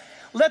 Yes,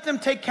 let them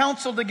take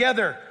counsel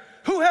together.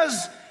 Who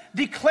has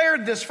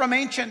declared this from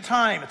ancient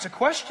time? It's a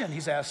question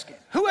he's asking.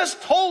 Who has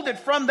told it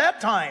from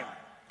that time?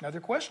 Another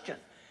question.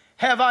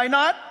 Have I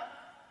not?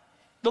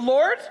 The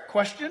Lord?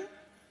 Question.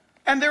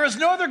 And there is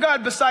no other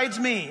God besides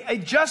me, a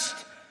just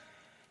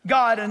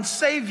God and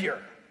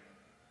Savior.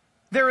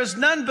 There is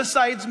none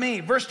besides me.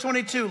 Verse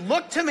 22,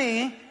 look to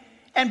me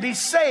and be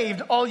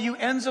saved, all you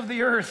ends of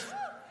the earth.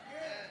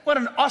 What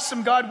an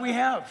awesome God we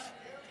have.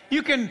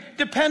 You can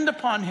depend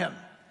upon him.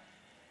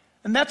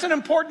 And that's an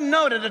important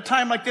note at a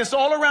time like this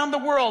all around the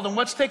world and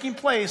what's taking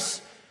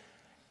place.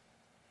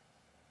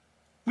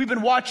 We've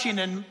been watching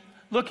and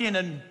looking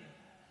and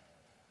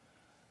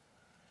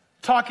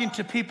talking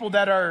to people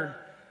that are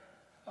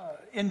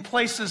in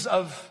places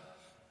of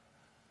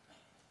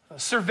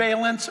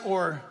surveillance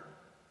or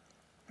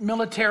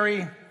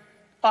military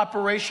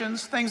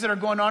operations, things that are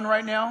going on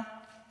right now.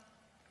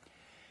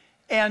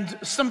 And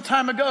some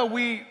time ago,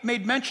 we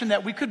made mention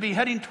that we could be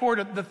heading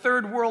toward the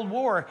Third World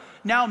War.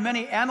 Now,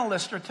 many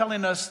analysts are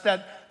telling us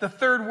that the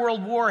Third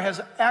World War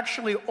has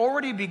actually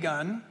already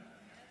begun,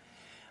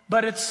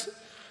 but it's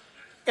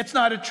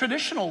not a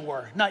traditional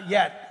war, not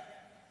yet.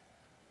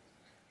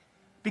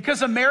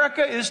 Because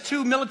America is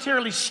too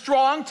militarily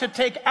strong to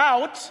take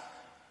out,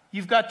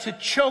 you've got to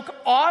choke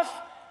off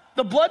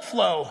the blood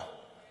flow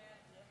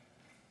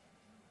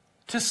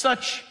to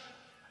such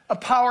a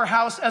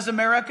powerhouse as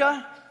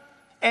America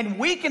and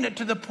weaken it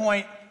to the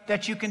point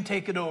that you can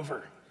take it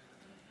over.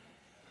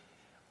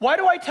 Why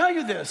do I tell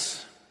you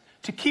this?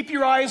 To keep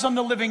your eyes on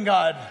the living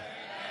God.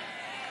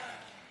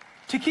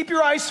 To keep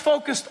your eyes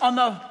focused on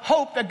the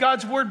hope that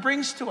God's word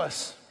brings to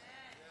us.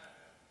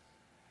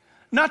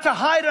 Not to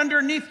hide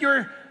underneath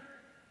your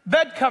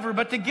bed cover,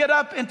 but to get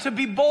up and to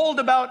be bold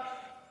about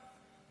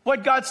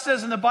what God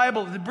says in the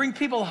Bible, to bring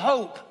people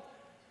hope.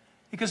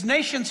 Because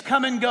nations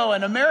come and go,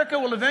 and America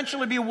will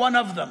eventually be one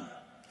of them.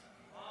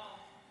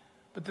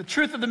 But the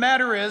truth of the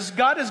matter is,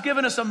 God has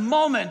given us a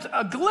moment,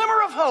 a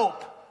glimmer of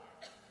hope.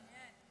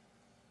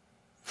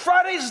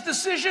 Friday's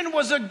decision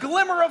was a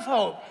glimmer of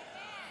hope.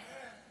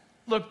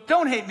 Look,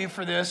 don't hate me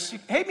for this.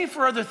 Hate me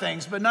for other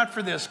things, but not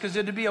for this, because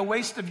it'd be a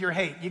waste of your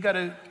hate. You got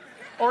to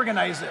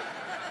organize it.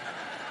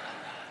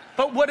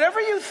 But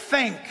whatever you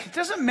think, it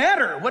doesn't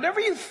matter. Whatever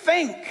you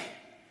think.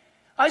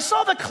 I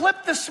saw the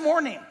clip this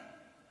morning.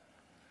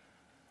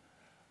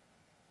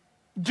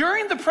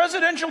 During the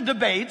presidential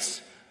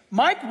debates,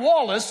 Mike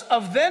Wallace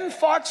of then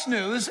Fox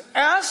News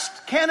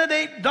asked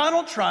candidate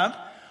Donald Trump,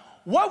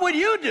 what would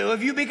you do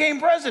if you became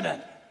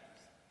president?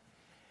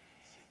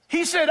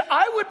 He said,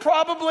 I would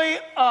probably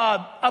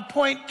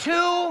appoint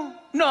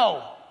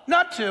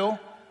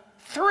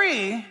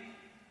 3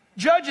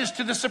 judges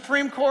to the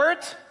Supreme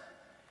Court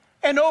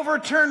and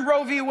overturn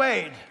Roe v.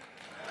 Wade.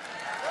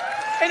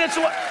 And it's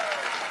what?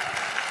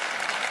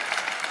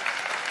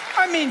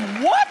 I mean,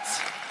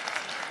 what?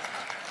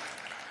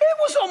 It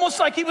was almost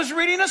like he was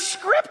reading a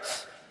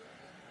script.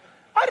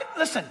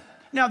 Listen,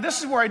 now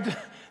this is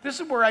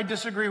where I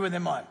disagree with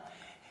him on.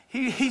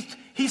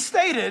 He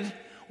stated,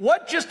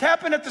 what just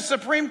happened at the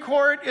Supreme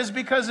Court is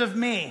because of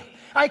me.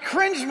 I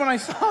cringed when I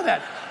saw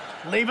that.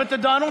 Leave it to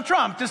Donald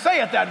Trump to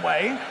say it that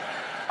way.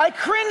 I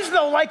cringe,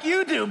 though, like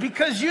you do,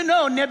 because you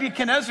know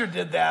Nebuchadnezzar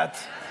did that.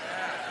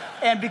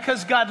 And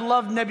because God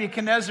loved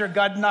Nebuchadnezzar,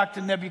 God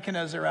knocked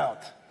Nebuchadnezzar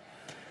out.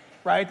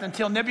 Right?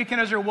 Until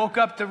Nebuchadnezzar woke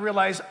up to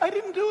realize, I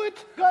didn't do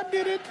it. God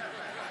did it.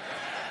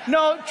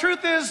 No,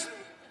 truth is,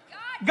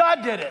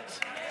 God did it.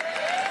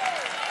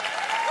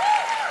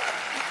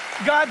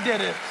 God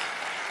did it.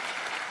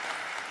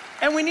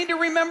 And we need to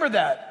remember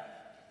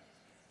that.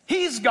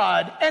 He's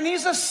God, and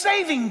he's a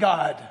saving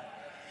God.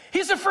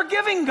 He's a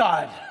forgiving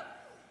God.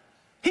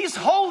 He's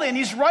holy and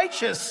he's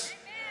righteous.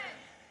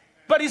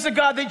 But he's a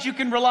God that you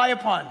can rely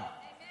upon.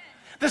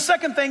 The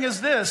second thing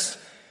is this,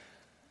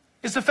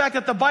 is the fact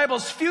that the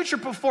Bible's future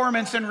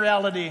performance in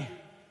reality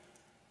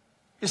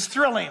is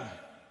thrilling.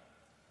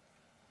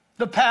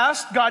 The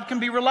past, God can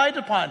be relied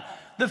upon.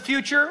 The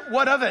future,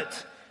 what of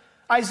it?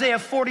 Isaiah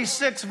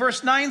 46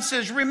 verse 9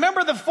 says,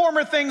 remember the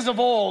former things of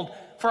old,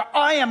 for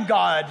I am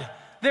God,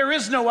 there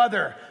is no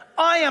other.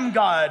 I am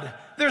God,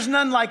 there's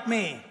none like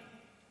me.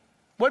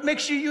 What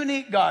makes you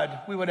unique, God,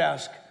 we would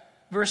ask.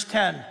 Verse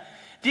 10,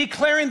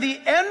 declaring the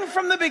end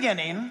from the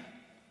beginning,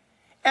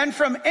 and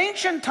from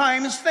ancient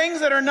times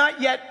things that are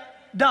not yet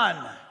done,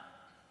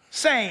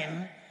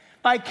 saying,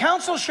 my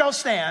counsel shall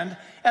stand,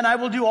 and I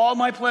will do all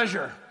my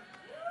pleasure.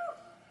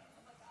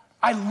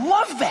 I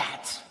love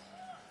that.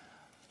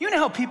 You know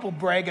how people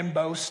brag and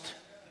boast?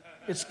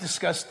 It's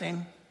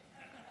disgusting.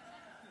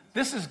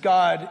 This is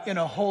God in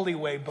a holy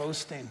way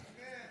boasting.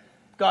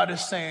 God is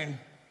saying,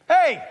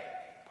 hey,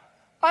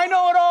 I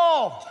know it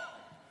all.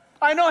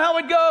 I know how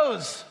it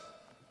goes.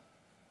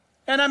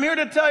 And I'm here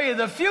to tell you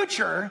the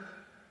future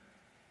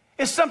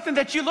is something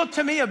that you look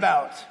to me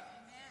about.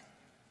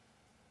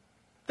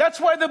 That's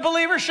why the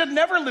believer should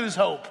never lose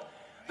hope.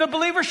 The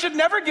believer should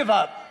never give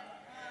up.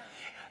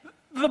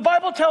 The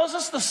Bible tells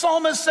us, the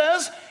psalmist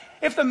says,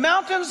 if the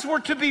mountains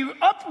were to be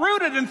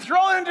uprooted and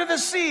thrown into the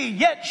sea,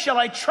 yet shall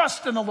I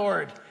trust in the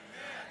Lord.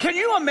 Can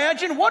you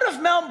imagine? What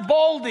if Mount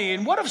Baldy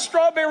and what if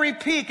Strawberry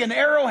Peak and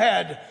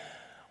Arrowhead,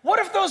 what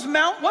if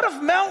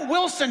Mount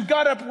Wilson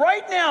got up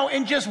right now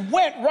and just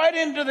went right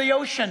into the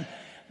ocean?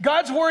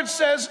 God's word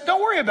says,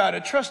 don't worry about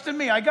it. Trust in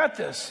me. I got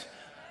this.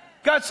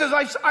 God says,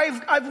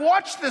 I've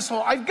watched this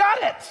whole, I've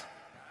got it.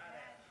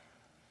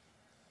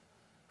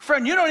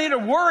 Friend, you don't need to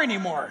worry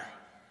anymore.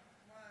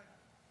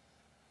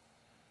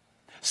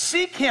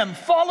 Seek him,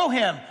 follow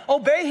him,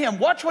 obey him.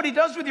 Watch what he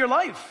does with your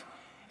life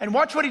and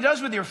watch what he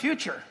does with your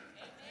future.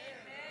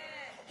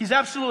 He's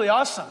absolutely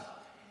awesome.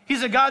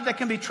 He's a God that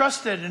can be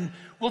trusted, and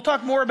we'll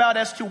talk more about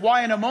as to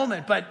why in a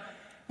moment, but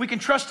we can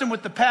trust him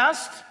with the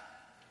past.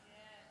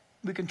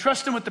 We can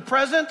trust him with the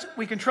present.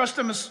 We can trust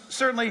him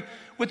certainly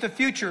with the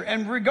future.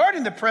 And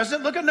regarding the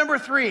present, look at number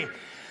 3.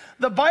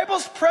 The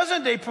Bible's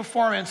present day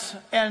performance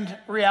and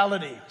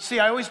reality. See,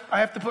 I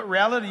have to put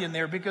reality in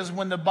there because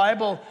when the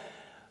Bible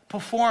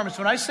performs,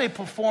 when I say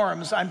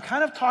performs, I'm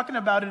kind of talking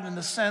about it in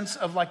the sense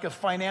of like a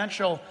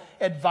financial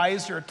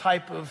advisor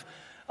type of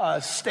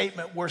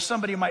statement where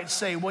somebody might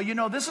say, well, you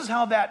know, this is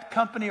how that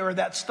company or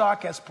that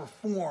stock has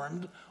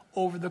performed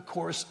over the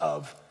course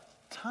of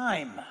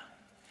time.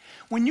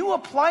 When you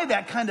apply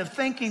that kind of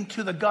thinking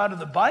to the God of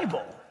the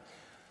Bible,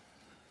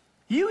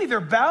 you either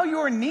bow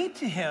your knee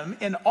to him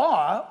in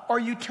awe or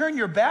you turn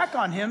your back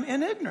on him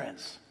in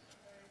ignorance.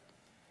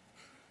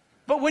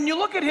 But when you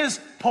look at his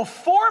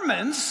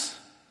performance,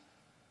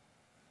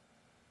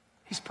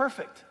 he's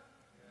perfect.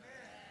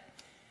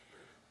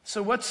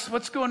 So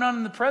what's going on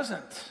in the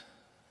present?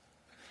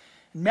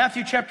 In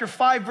Matthew chapter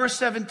 5, verse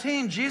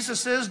 17, Jesus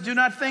says, do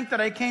not think that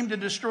I came to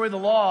destroy the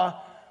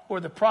law or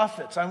the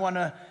prophets. I want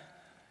to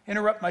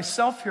interrupt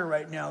myself here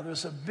right now.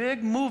 There's a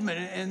big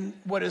movement in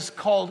what is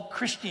called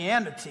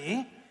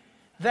Christianity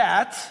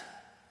that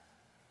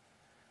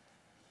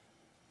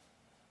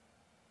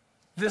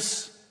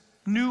this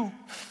new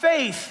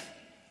faith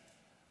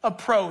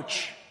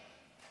approach,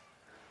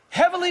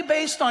 heavily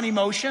based on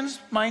emotions,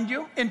 mind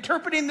you,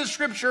 interpreting the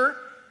scripture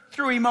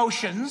through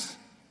emotions,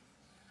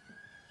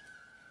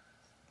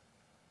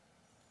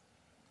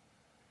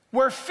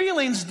 where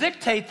feelings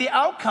dictate the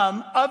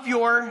outcome of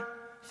your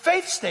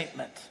faith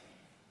statement.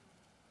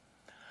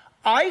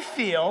 I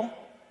feel,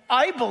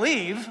 I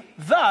believe,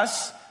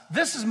 thus,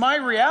 this is my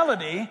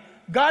reality,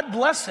 God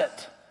bless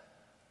it.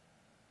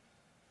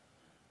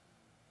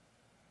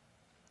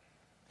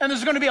 And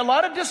there's going to be a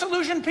lot of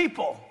disillusioned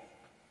people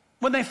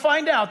when they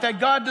find out that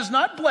God does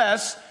not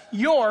bless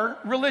your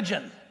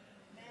religion.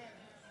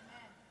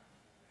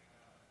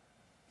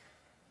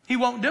 He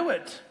won't do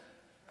it.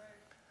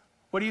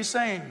 What are you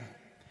saying?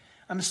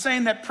 I'm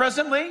saying that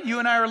presently, you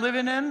and I are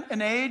living in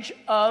an age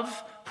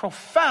of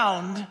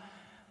profound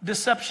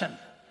deception,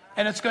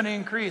 and it's going to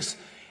increase.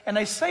 And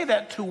I say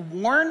that to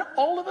warn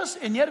all of us,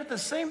 and yet at the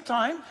same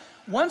time,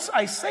 once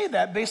I say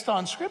that based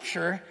on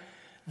Scripture,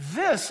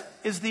 this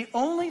is the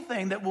only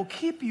thing that will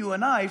keep you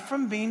and I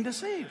from being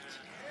deceived.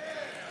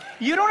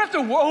 You don't have to,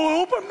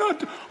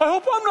 I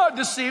hope I'm not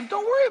deceived.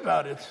 Don't worry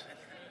about it.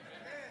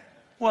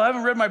 Well, I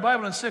haven't read my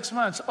Bible in 6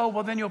 months. Oh,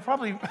 well, then you'll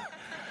probably...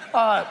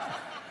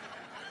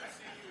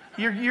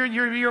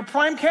 You're a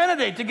prime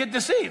candidate to get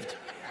deceived.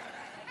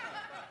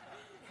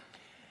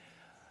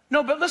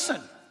 No, but listen,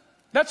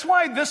 that's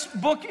why this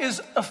book is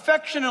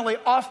affectionately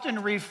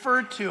often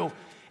referred to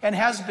and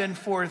has been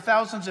for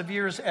thousands of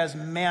years as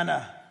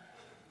manna.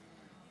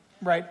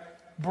 Right?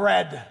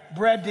 Bread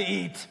to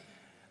eat.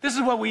 This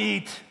is what we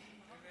eat.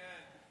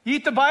 You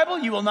eat the Bible,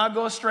 you will not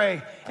go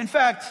astray. In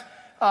fact,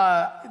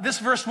 this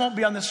verse won't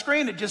be on the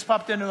screen. It just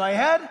popped into my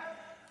head.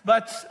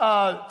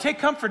 But take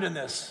comfort in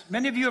this.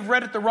 Many of you have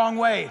read it the wrong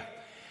way.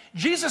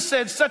 Jesus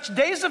said, such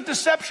days of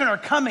deception are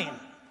coming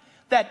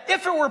that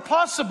if it were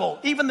possible,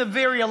 even the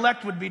very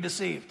elect would be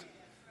deceived.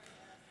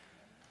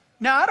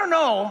 Now, I don't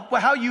know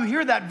how you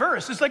hear that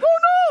verse. It's like, oh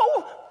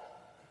no!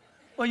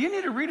 Well, you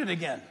need to read it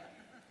again.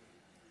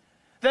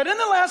 That in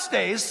the last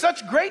days,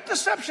 such great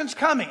deception's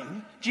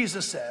coming,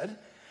 Jesus said,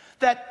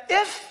 that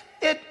if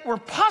it were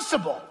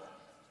possible,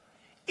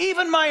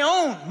 even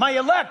my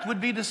elect would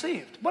be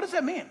deceived. What does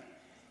that mean?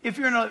 If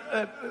you're in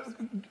a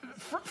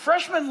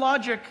freshman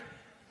logic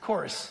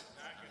course,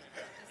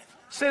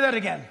 say that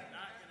again.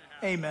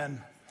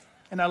 Amen.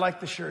 And I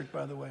like the shirt,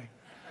 by the way.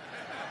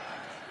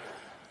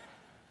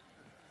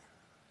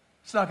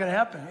 It's not going to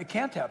happen. It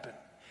can't happen.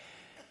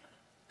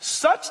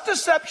 Such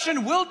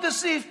deception will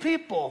deceive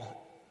people.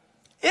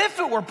 If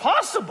it were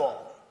possible,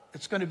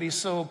 it's going to be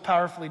so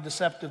powerfully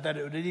deceptive that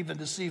it would even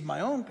deceive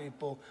my own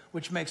people,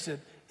 which makes it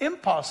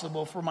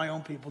impossible for my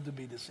own people to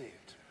be deceived.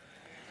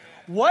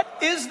 What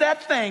is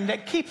that thing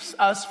that keeps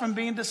us from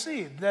being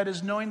deceived? That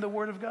is knowing the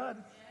Word of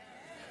God.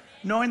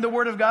 Knowing the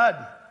Word of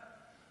God.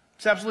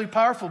 It's absolutely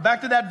powerful.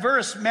 Back to that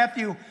verse,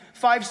 Matthew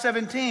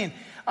 5:17.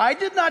 I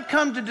did not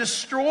come to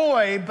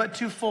destroy, but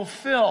to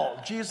fulfill.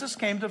 Jesus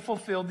came to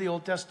fulfill the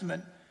Old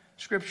Testament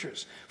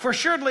Scriptures. For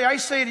assuredly I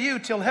say to you,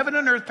 till heaven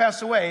and earth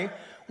pass away,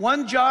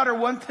 one jot or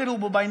one tittle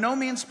will by no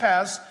means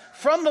pass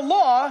from the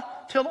law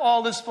till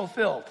all is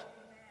fulfilled.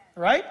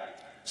 Right?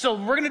 So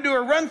we're going to do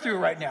a run-through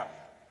right now.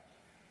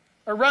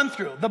 A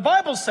run-through. The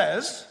Bible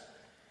says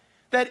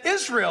that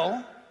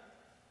Israel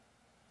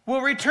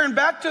will return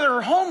back to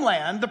their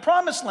homeland, the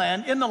promised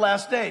land, in the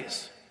last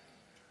days.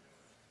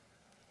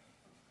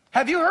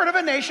 Have you heard of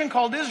a nation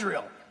called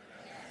Israel?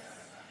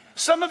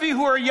 Some of you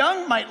who are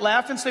young might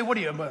laugh and say, what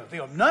are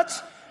you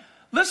nuts?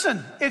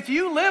 Listen, if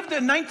you lived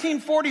in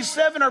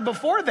 1947 or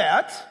before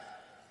that,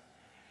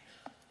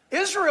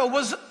 Israel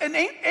was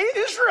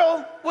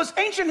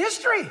ancient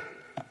history.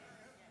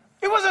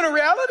 It wasn't a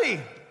reality.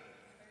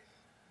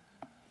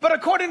 But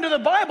according to the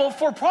Bible,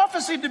 for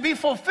prophecy to be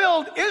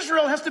fulfilled,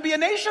 Israel has to be a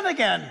nation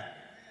again.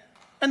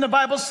 And the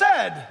Bible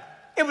said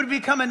it would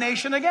become a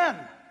nation again.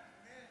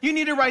 You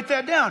need to write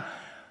that down.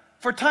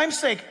 For time's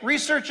sake,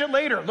 research it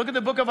later. Look at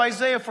the book of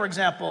Isaiah, for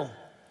example.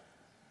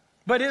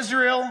 But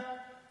Israel,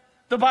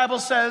 the Bible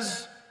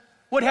says,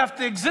 would have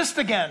to exist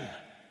again.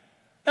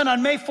 And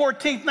on May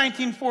 14th,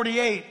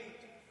 1948,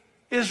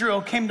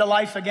 Israel came to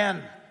life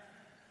again.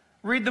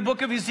 Read the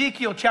book of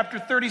Ezekiel, chapter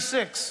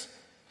 36.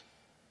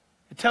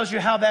 It tells you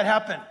how that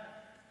happened.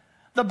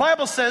 The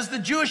Bible says the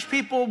Jewish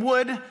people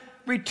would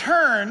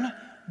return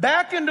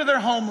back into their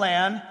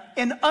homeland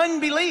in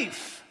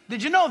unbelief.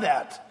 Did you know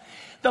that?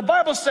 The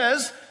Bible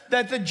says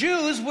that the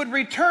Jews would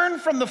return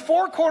from the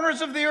four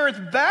corners of the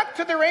earth back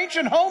to their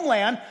ancient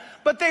homeland,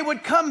 but they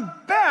would come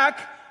back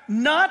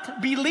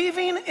not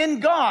believing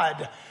in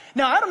God.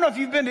 Now, I don't know if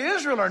you've been to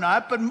Israel or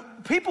not,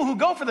 but people who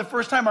go for the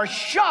first time are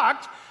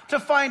shocked to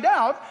find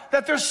out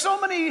that there's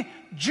so many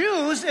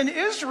Jews in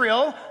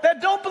Israel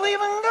that don't believe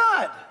in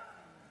God.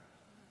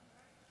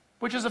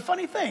 Which is a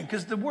funny thing,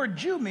 because the word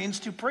Jew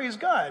means to praise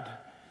God.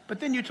 But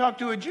then you talk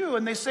to a Jew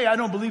and they say, I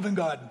don't believe in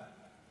God.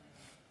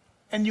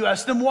 And you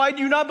ask them, why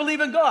do you not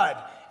believe in God?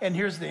 And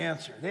here's the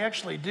answer. They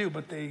actually do,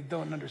 but they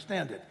don't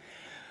understand it.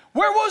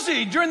 Where was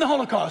he during the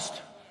Holocaust?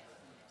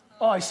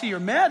 Oh, I see you're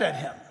mad at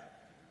him.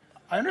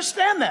 I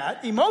understand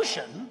that,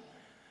 emotion,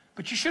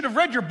 but you should have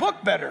read your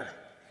book better.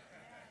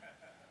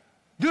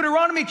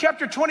 Deuteronomy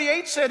chapter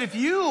 28 said, if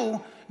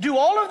you do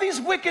all of these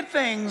wicked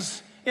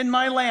things in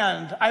my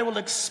land, I will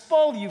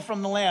expel you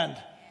from the land.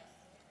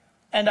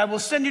 And I will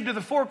send you to the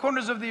four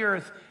corners of the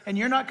earth, and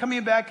you're not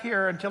coming back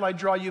here until I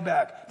draw you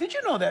back. Did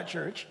you know that,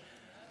 church?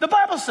 The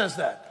Bible says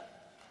that.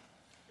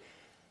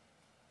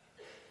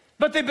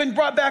 But they've been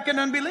brought back in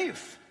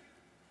unbelief.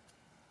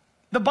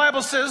 The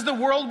Bible says the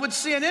world would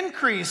see an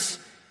increase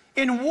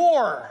in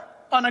war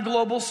on a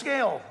global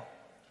scale.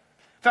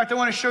 In fact, I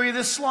want to show you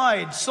this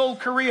slide. Seoul,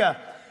 Korea.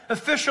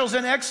 Officials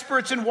and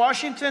experts in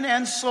Washington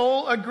and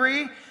Seoul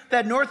agree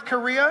that North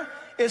Korea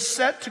is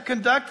set to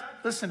conduct,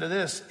 listen to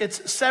this,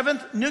 its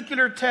seventh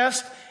nuclear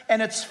test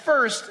and its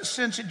first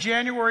since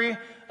January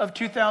of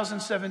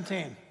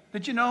 2017.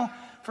 Did you know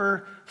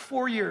for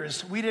 4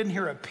 years we didn't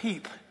hear a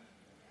peep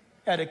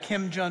at a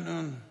Kim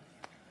Jong-un?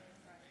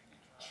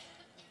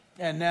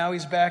 And now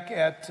he's back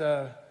at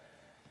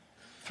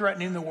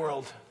threatening the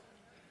world.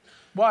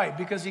 Why?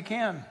 Because he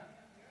can.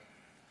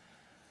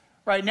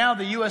 Right now,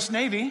 the U.S.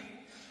 Navy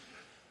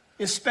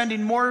is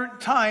spending more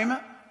time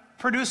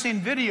producing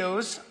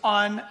videos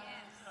on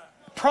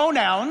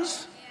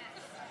pronouns,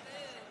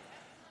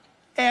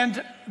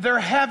 and they're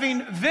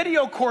having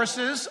video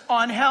courses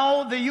on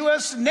how the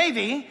U.S.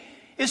 Navy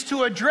is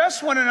to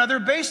address one another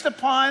based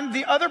upon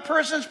the other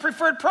person's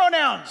preferred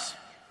pronouns.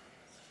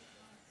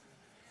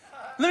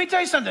 Let me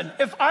tell you something.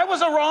 If I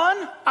was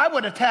Iran, I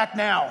would attack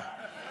now.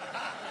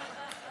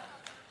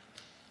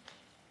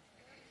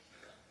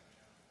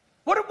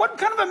 What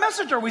kind of a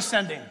message are we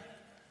sending?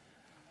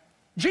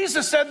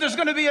 Jesus said there's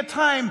going to be a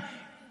time,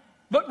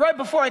 but right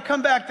before I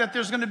come back, that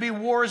there's going to be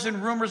wars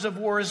and rumors of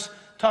wars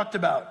talked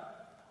about.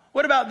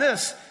 What about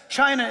this?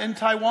 China and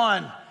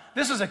Taiwan.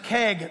 This is a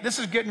keg. This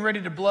is getting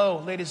ready to blow,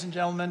 ladies and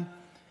gentlemen.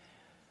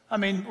 I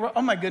mean,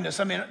 oh my goodness.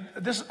 I mean,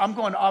 I'm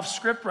going off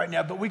script right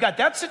now, but we got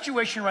that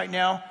situation right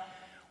now.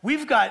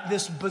 We've got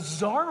this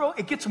bizarro,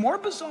 it gets more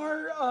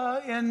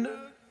bizarre in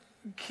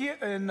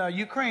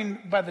Ukraine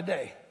by the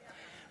day.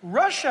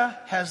 Russia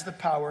has the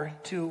power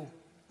to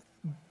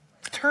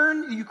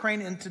turn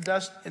Ukraine into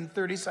dust in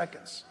 30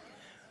 seconds.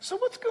 So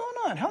what's going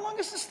on? How long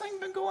has this thing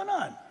been going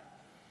on?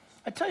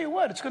 I tell you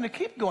what, it's going to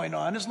keep going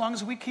on as long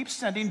as we keep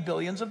sending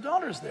billions of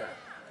dollars there.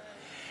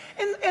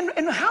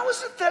 And how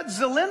is it that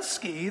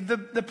Zelensky,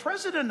 the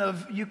president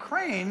of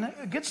Ukraine,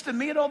 gets to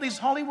meet all these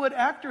Hollywood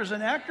actors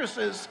and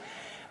actresses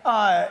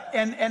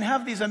and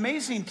have these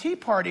amazing tea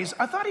parties?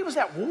 I thought he was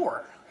at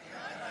war.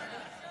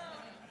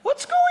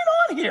 What's going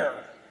on here?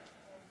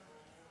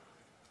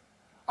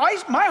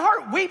 My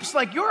heart weeps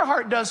like your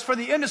heart does for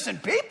the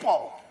innocent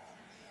people.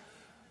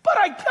 But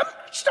I'm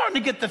starting to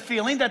get the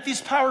feeling that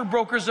these power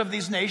brokers of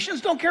these nations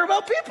don't care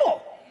about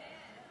people.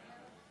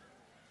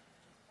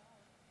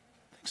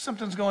 I think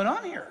something's going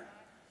on here.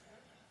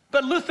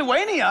 But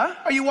Lithuania,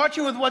 are you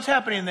watching with what's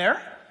happening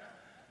there?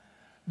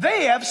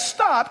 They have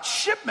stopped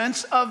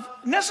shipments of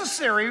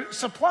necessary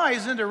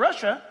supplies into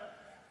Russia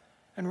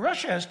And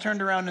Russia has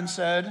turned around and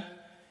said,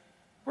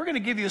 we're going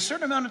to give you a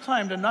certain amount of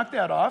time to knock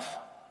that off,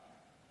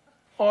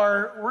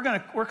 or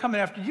we're coming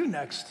after you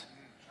next.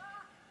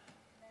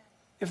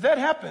 If that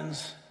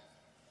happens,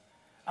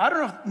 I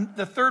don't know if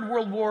the Third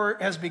World War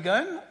has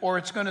begun, or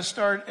it's going to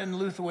start in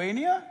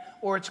Lithuania,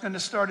 or it's going to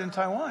start in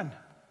Taiwan.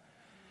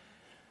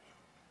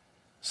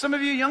 Some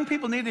of you young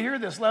people need to hear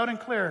this loud and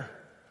clear.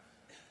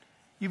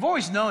 You've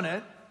always known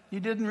it. You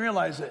didn't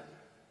realize it.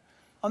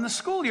 On the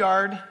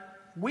schoolyard,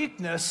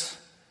 weakness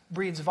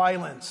breeds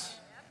violence.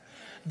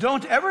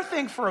 Don't ever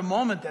think for a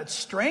moment that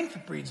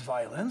strength breeds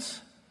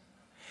violence.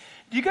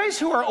 Do you guys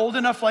who are old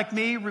enough like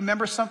me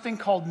remember something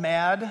called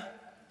MAD?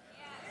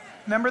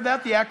 Remember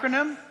that, the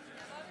acronym?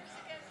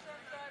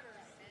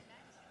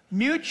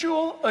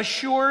 Mutual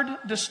Assured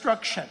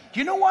Destruction. Do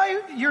you know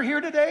why you're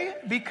here today?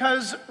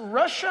 Because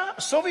Russia,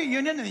 Soviet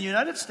Union, and the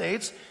United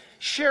States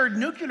shared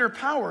nuclear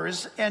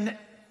powers, and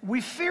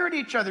we feared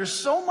each other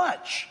so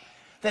much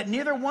that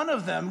neither one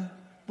of them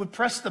would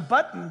press the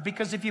button,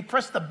 because if you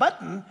press the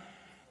button,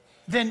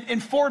 then in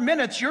 4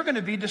 minutes you're going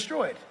to be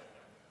destroyed.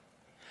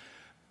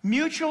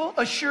 Mutual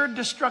Assured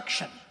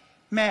Destruction,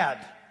 MAD.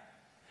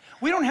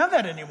 We don't have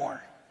that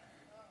anymore.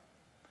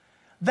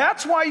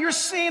 That's why you're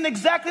seeing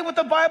exactly what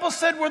the Bible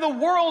said, where the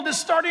world is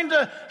starting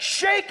to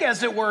shake,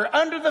 as it were,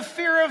 under the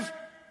fear of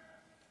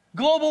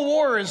global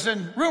wars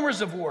and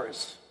rumors of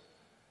wars.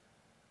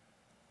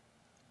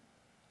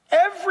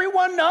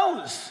 Everyone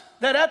knows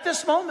that at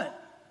this moment,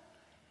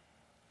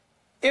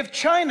 if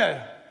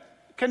China,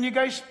 can you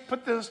guys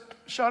put this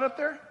shot up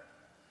there?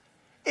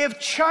 If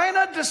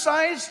China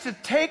decides to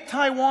take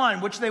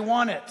Taiwan, which they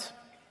want it,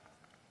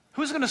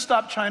 who's going to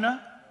stop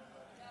China?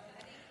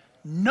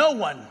 No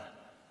one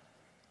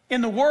in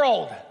the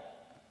world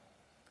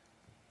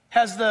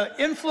has the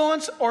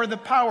influence or the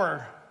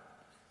power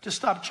to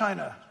stop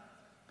China.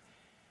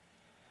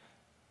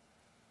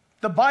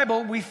 The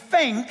Bible, we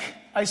think,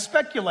 I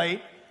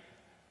speculate,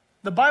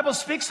 the Bible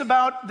speaks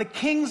about the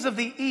kings of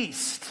the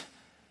East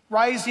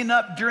rising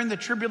up during the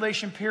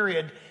tribulation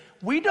period.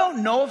 We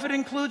don't know if it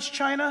includes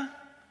China.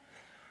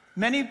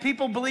 Many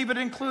people believe it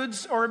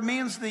includes or it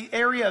means the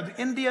area of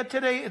India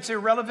today. It's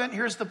irrelevant.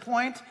 Here's the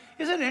point.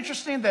 Isn't it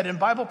interesting that in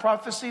Bible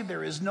prophecy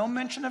there is no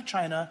mention of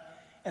China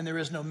and there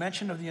is no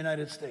mention of the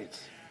United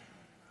States?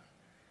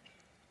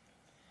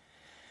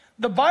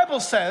 The Bible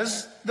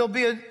says there'll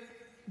be a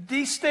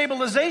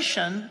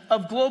destabilization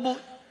of global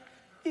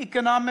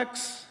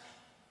economics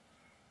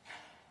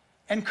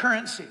and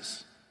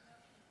currencies.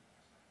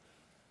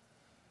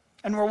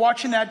 And we're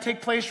watching that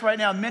take place right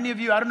now. Many of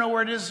you, I don't know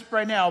where it is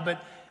right now,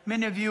 but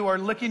many of you are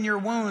licking your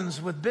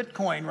wounds with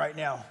Bitcoin right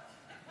now,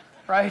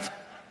 right?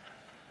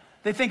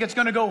 They think it's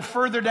going to go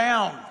further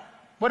down.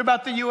 What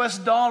about the US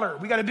dollar?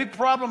 We got a big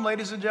problem,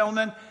 ladies and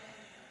gentlemen.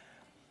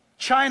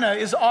 China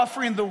is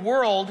offering the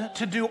world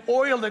to do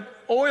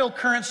oil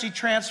currency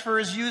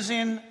transfers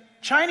using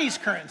Chinese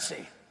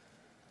currency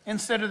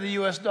instead of the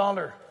US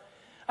dollar.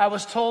 I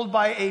was told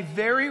by a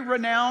very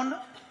renowned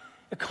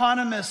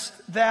economist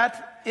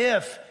that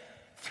if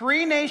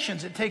 3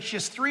 nations, it takes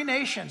just 3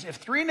 nations, if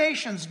 3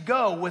 nations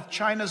go with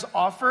China's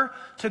offer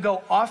to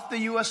go off the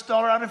US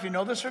dollar, I don't know if you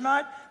know this or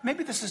not,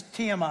 maybe this is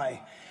TMI,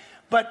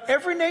 but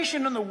every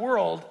nation in the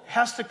world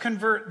has to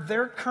convert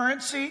their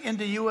currency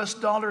into US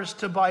dollars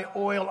to buy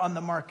oil on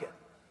the market.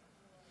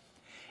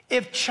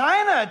 If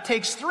China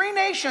takes 3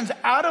 nations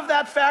out of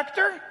that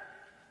factor,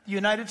 the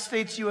United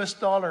States US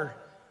dollar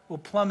will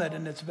plummet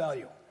in its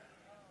value.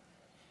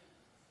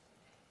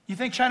 You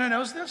think China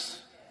knows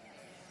this?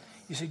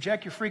 You say,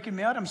 Jack, you're freaking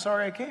me out. I'm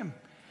sorry I came.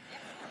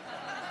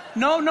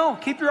 No,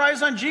 keep your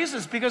eyes on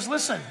Jesus, because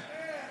listen,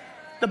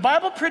 the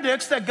Bible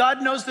predicts that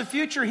God knows the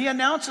future. He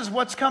announces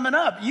what's coming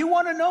up. You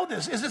want to know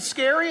this. Is it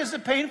scary? Is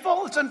it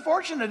painful? It's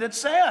unfortunate. It's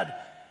sad.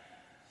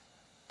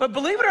 But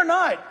believe it or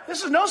not,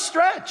 this is no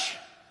stretch.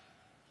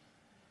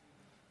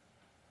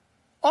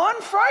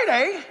 On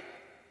Friday,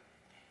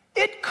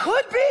 it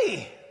could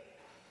be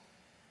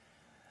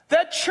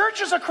that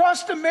churches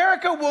across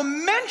America will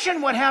mention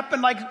what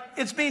happened like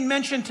it's being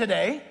mentioned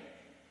today,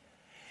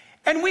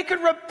 and we could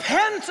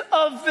repent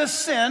of the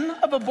sin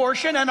of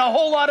abortion and a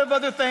whole lot of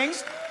other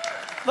things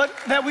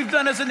that we've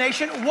done as a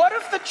nation. What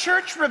if the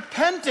church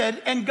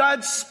repented and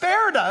God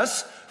spared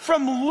us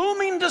from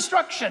looming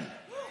destruction?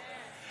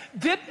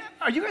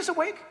 Are you guys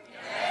awake?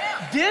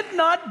 Did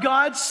not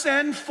God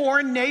send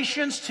foreign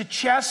nations to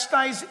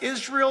chastise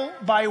Israel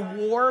by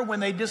war when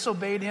they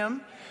disobeyed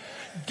him?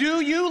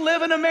 Do you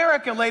live in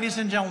America, ladies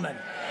and gentlemen?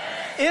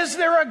 Yes. Is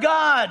there a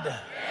God?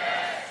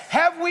 Yes.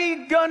 Have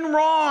we done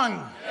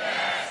wrong?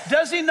 Yes.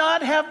 Does he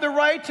not have the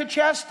right to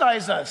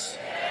chastise us?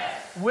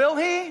 Yes. Will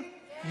he?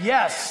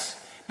 Yes.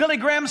 Billy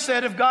Graham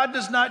said, if God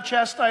does not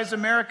chastise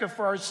America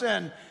for our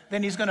sin,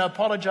 then he's going to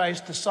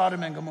apologize to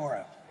Sodom and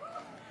Gomorrah.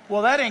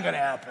 Well, that ain't going to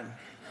happen.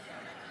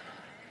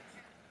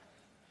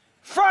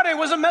 Friday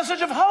was a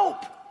message of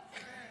hope.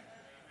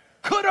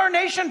 Could our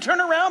nation turn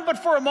around but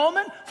for a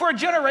moment, for a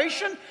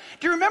generation?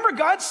 Do you remember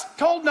God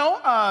told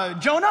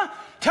Jonah,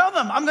 tell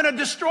them I'm going to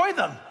destroy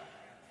them.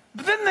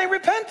 But then they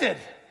repented.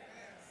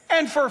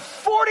 And for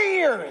 40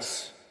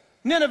 years,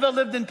 Nineveh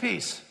lived in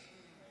peace.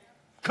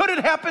 Could it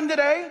happen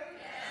today? Yes.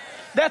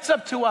 That's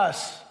up to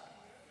us.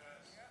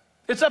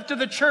 It's up to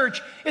the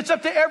church. It's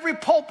up to every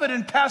pulpit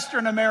and pastor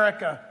in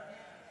America.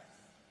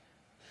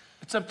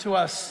 It's up to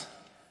us.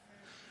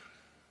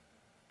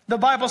 The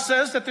Bible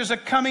says that there's a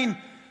coming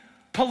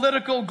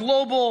political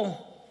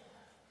global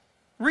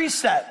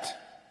reset.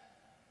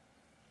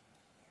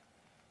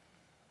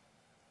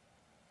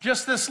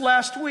 Just this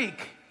last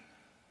week,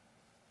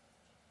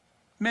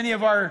 many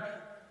of our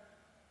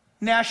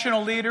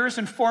national leaders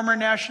and former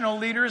national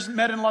leaders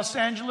met in Los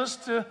Angeles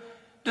to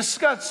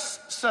discuss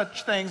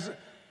such things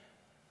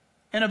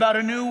and about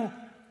a new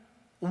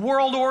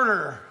world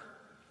order,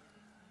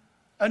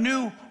 a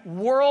new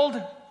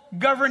world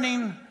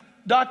governing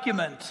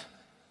document,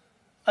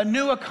 a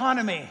new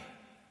economy,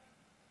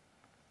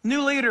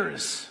 new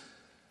leaders.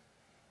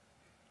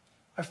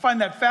 I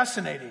find that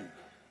fascinating.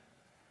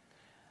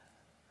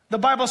 The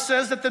Bible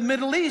says that the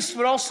Middle East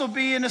would also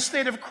be in a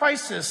state of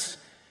crisis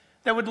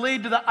that would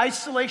lead to the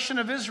isolation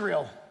of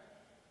Israel.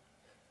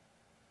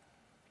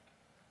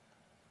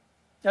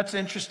 That's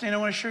interesting. I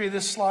want to show you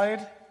this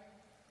slide.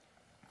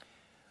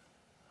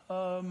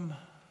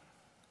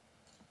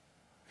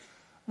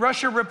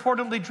 Russia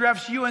reportedly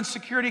drafts UN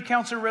Security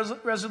Council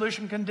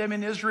resolution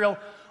condemning Israel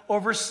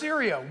over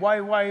Syria.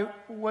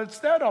 What's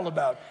that all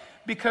about?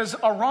 Because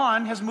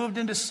Iran has moved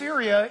into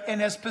Syria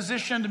and has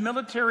positioned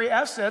military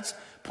assets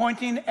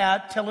pointing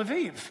at Tel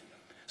Aviv.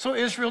 So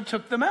Israel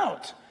took them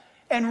out.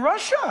 And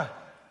Russia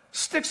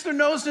sticks their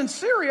nose in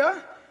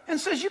Syria and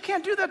says, you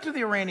can't do that to the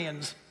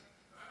Iranians.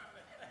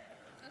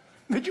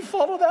 Did you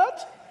follow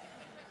that?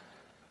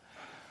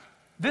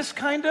 This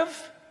kind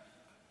of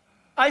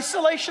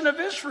isolation of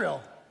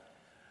Israel.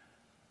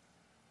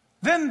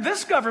 Then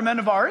this government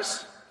of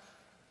ours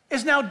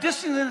is now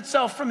distancing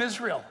itself from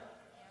Israel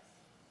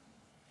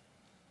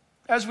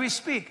as we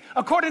speak.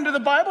 According to the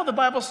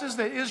Bible says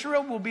that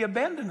Israel will be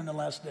abandoned in the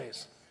last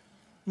days.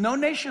 No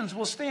nations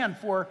will stand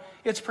for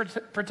its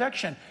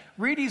protection.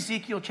 Read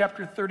Ezekiel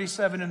chapter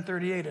 37 and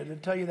 38. It'll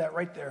tell you that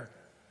right there.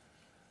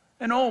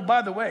 And oh,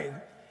 by the way,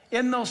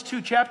 in those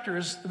two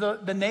chapters,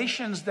 the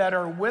nations that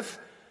are with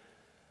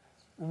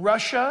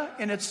Russia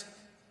in its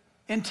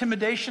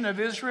intimidation of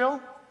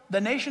Israel, the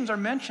nations are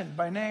mentioned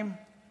by name.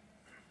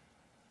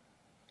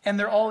 And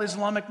they're all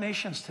Islamic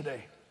nations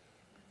today.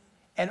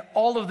 And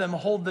all of them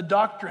hold the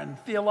doctrine,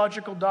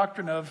 theological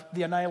doctrine of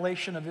the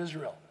annihilation of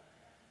Israel.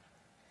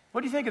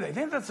 What do you think of that? You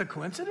think that's a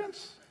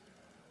coincidence?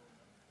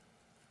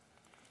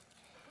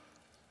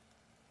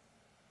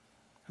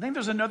 I think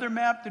there's another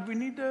map. Did we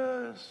need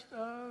to?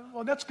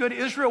 Well, that's good.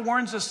 Israel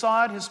warns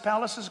Assad his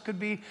palaces could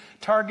be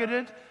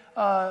targeted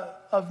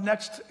of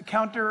next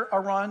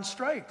counter-Iran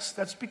strikes.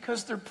 That's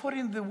because they're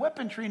putting the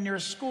weaponry near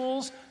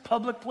schools,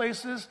 public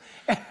places,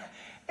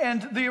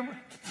 and the...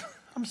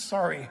 I'm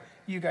sorry,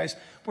 you guys.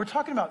 We're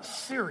talking about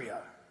Syria.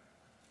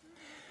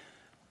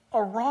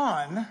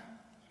 Iran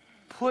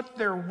put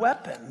their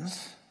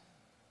weapons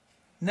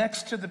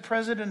next to the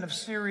president of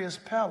Syria's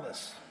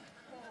palace.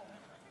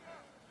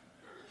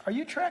 Are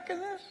you tracking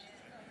this?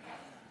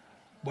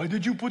 Why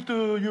did you put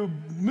your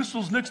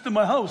missiles next to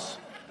my house?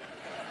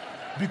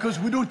 Because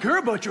we don't care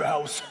about your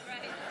house.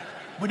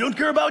 We don't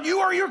care about you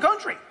or your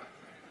country.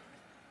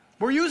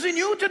 We're using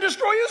you to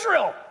destroy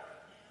Israel.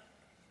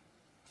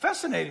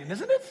 Fascinating,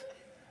 isn't it?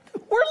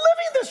 We're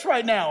living this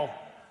right now.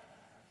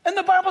 And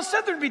the Bible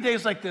said there'd be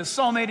days like this.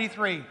 Psalm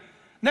 83.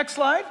 Next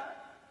slide.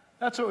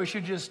 That's what we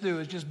should just do,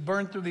 is just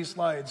burn through these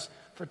slides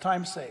for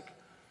time's sake.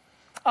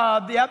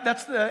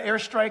 That's the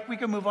airstrike. We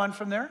can move on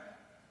from there.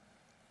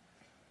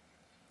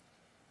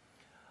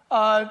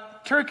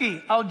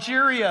 Turkey,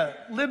 Algeria,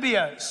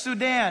 Libya,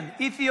 Sudan,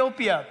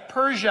 Ethiopia,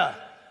 Persia,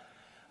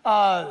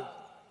 the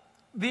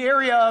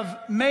area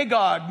of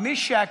Magog,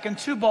 Meshach, and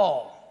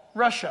Tubal,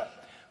 Russia.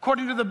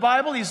 According to the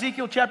Bible,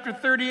 Ezekiel chapter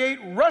 38,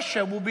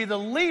 Russia will be the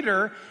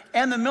leader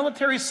and the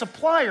military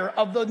supplier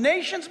of the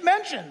nations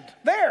mentioned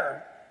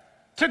there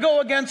to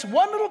go against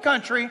one little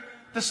country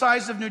the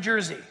size of New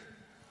Jersey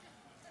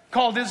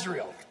called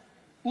Israel.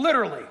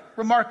 Literally,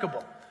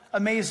 remarkable,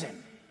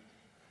 amazing.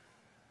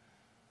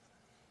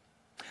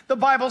 The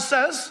Bible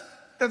says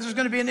that there's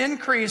going to be an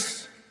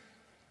increase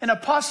in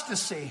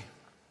apostasy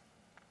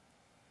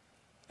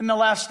in the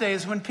last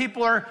days when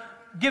people are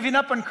giving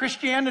up on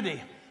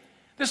Christianity.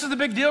 This is the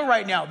big deal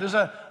right now. There's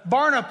a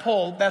Barna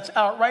poll that's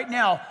out right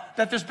now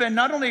that there's been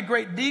not only a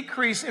great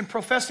decrease in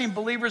professing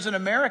believers in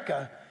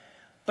America,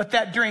 but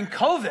that during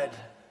COVID,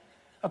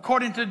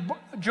 according to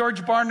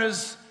George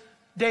Barna's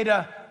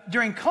data,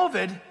 during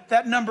COVID,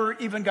 that number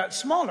even got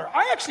smaller.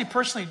 I actually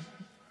personally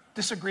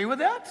disagree with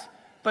that,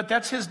 but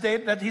that's his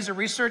data, that he's a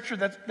researcher,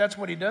 that's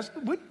what he does.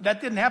 That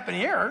didn't happen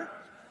here.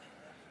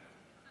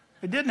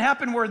 It didn't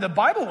happen where the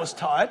Bible was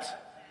taught.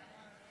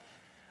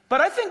 But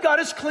I think God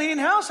is cleaning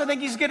house. I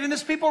think he's getting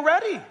his people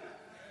ready.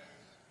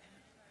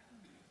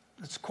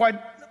 It's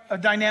quite a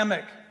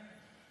dynamic.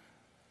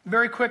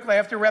 Very quickly, I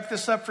have to wrap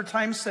this up for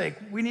time's sake.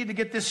 We need to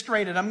get this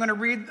straight, and I'm going to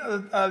read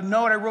a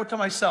note I wrote to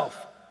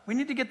myself. We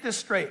need to get this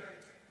straight.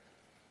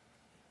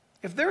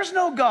 If there's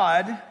no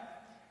God,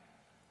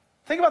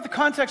 think about the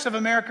context of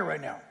America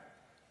right now.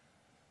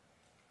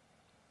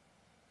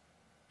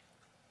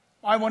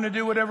 I want to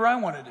do whatever I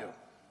want to do.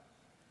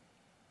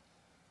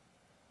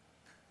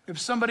 If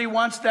somebody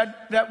wants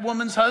that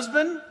woman's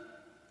husband,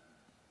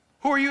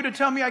 who are you to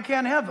tell me I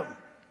can't have him?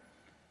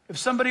 If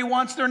somebody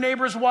wants their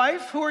neighbor's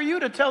wife, who are you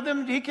to tell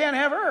them he can't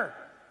have her?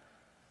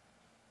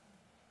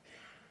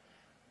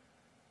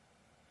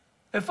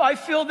 If I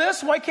feel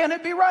this, why can't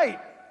it be right?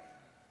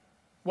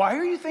 Why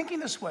are you thinking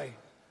this way?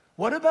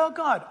 What about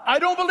God? I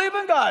don't believe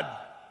in God,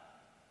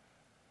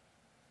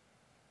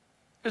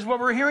 is what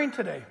we're hearing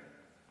today.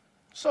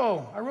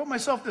 So I wrote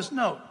myself this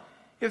note.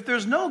 If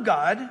there's no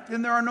God,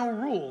 then there are no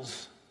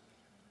rules.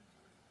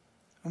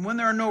 And when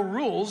there are no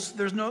rules,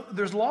 there's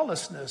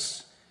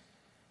lawlessness.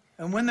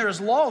 And when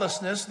there's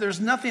lawlessness, there's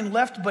nothing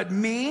left but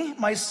me,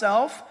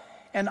 myself,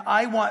 and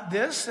I want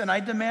this and I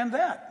demand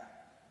that.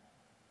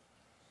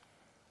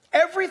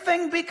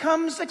 Everything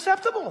becomes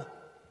acceptable.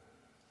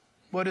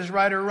 What is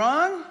right or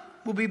wrong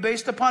will be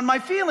based upon my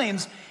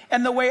feelings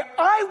and the way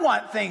I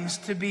want things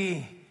to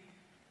be.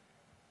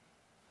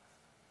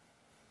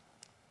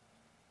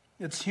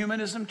 It's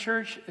humanism,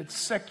 church. It's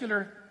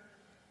secular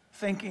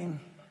thinking.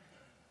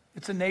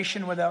 It's a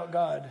nation without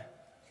God.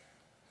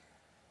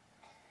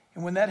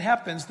 And when that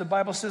happens, the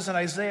Bible says in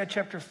Isaiah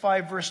chapter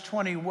 5, verse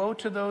 20, woe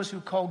to those who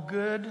call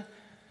good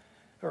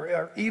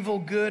or evil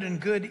good and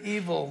good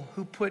evil,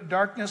 who put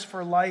darkness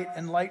for light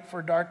and light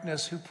for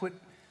darkness, who put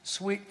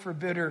sweet for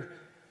bitter,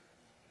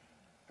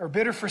 or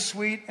bitter for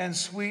sweet and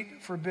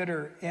sweet for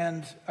bitter.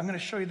 And I'm going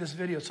to show you this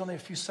video. It's only a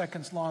few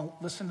seconds long.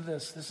 Listen to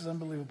this. This is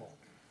unbelievable.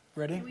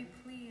 Ready? Can we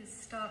please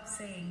stop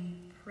saying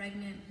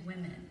pregnant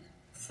women?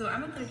 So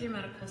I'm a third-year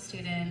medical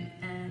student,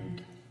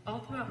 and all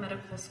throughout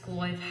medical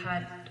school, I've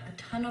had a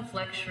ton of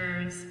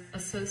lectures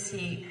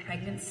associate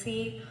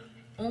pregnancy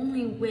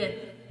only with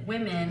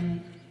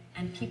women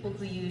and people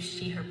who use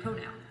she, her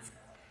pronouns.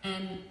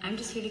 And I'm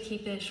just here to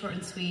keep it short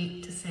and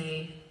sweet to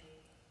say,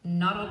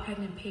 not all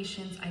pregnant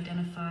patients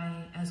identify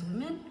as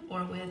women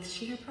or with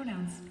she, her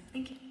pronouns.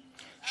 Thank you.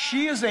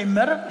 She's going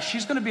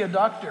to be a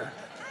doctor.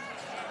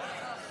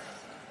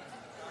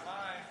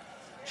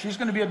 She's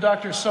going to be a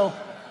doctor. So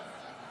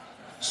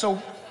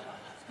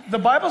the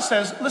Bible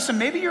says, listen,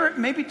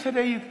 maybe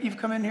today you've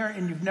come in here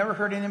and you've never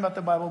heard anything about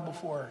the Bible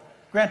before.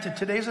 Granted,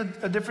 today's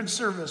a different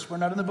service. We're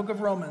not in the book of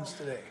Romans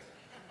today.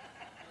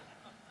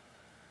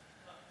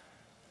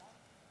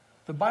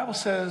 The Bible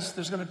says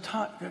there's going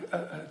to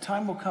a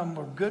time will come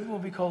where good will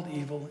be called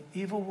evil,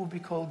 evil will be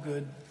called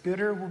good,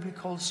 bitter will be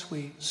called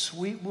sweet,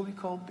 sweet will be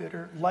called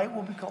bitter, light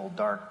will be called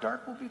dark,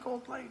 dark will be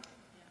called light.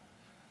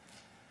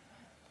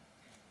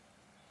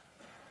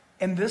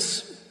 And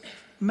this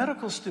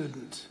medical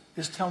student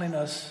is telling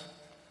us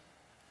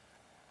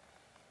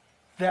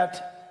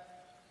that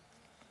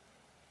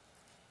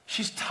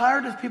she's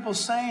tired of people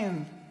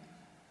saying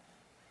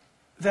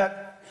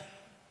that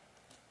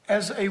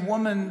as a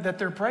woman that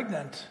they're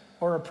pregnant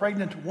or a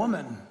pregnant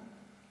woman.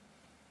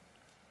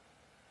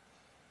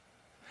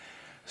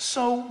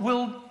 So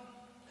will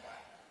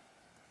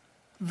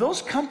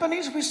those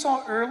companies we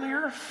saw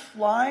earlier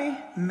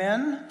fly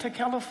men to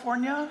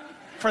California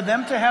for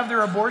them to have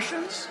their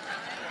abortions?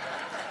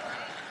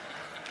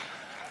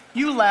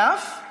 You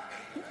laugh.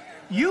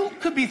 You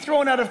could be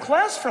thrown out of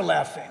class for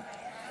laughing.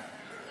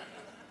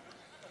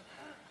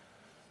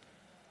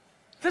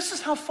 This is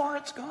how far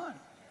it's gone.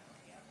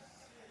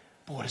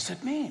 But what does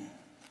it mean?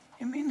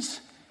 It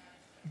means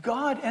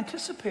God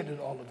anticipated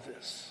all of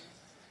this.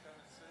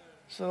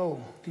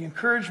 So the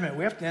encouragement,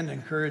 we have to end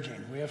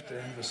encouraging. We have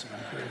to end with some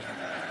encouragement.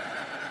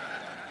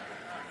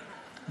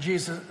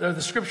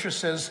 The scripture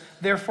says,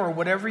 therefore,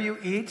 whatever you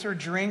eat or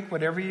drink,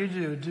 whatever you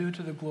do, do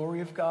to the glory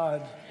of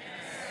God.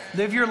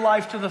 Live your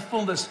life to the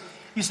fullness.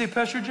 You say,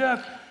 Pastor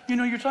Jeff,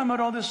 you're talking about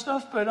all this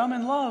stuff, but I'm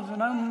in love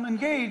and I'm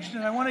engaged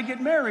and I want to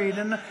get married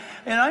and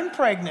I'm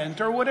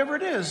pregnant or whatever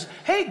it is.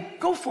 Hey,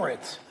 go for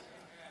it.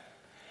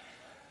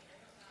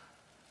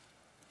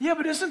 Yeah,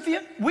 but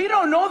we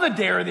don't know the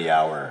day or the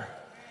hour.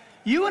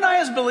 You and I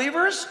as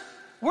believers,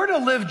 we're to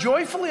live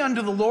joyfully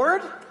unto the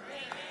Lord.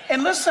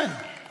 And listen,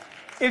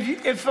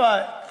 if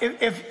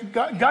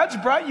God's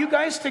brought you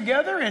guys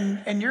together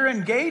and you're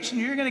engaged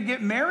and you're going to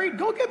get married,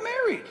 go get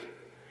married.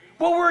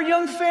 Well, we're a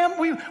young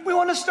family. We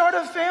want to start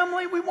a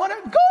family. We want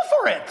to go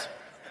for it.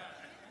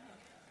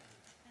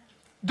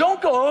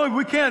 Don't go, oh,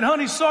 we can't,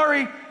 honey,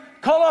 sorry.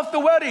 Call off the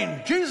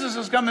wedding. Jesus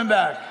is coming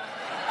back.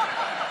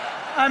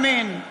 I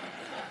mean,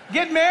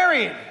 get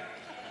married.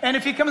 And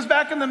if he comes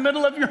back in the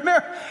middle of your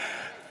marriage,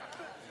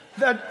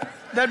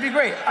 that'd be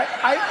great.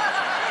 I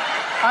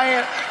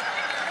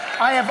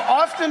have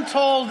often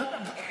told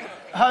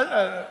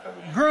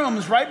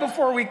grooms right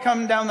before we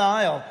come down the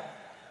aisle,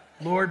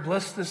 Lord,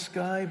 bless this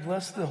guy,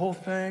 bless the whole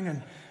thing,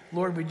 and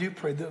Lord, we do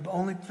pray. The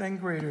only thing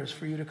greater is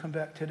for you to come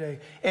back today.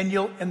 And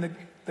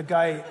the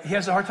guy, he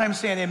has a hard time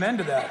saying amen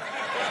to that.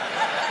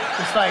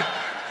 It's like,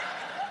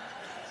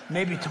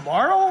 maybe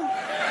tomorrow?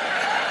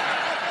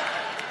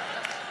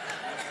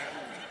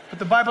 But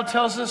the Bible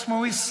tells us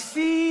when we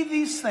see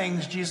these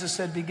things, Jesus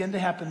said, begin to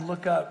happen,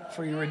 look up,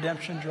 for your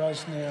redemption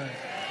draws near.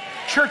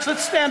 Church,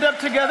 let's stand up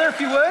together, if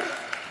you would.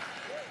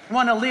 I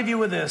want to leave you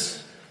with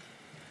this.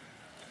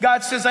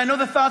 God says, I know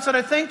the thoughts that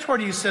I think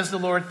toward you, says the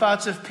Lord,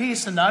 thoughts of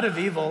peace and not of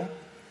evil,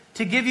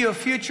 to give you a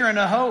future and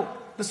a hope.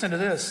 Listen to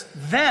this.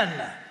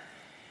 Then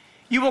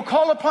you will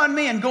call upon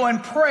me and go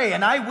and pray,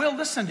 and I will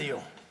listen to you.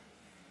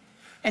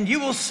 And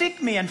you will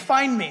seek me and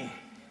find me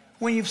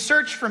when you've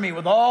searched for me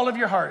with all of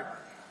your heart.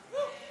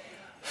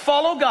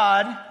 Follow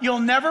God. You'll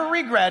never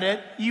regret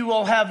it. You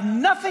will have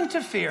nothing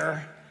to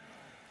fear.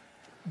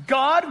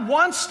 God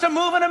wants to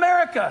move in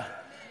America.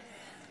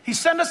 He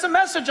sent us a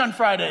message on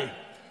Friday.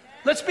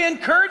 Let's be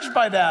encouraged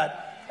by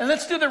that. And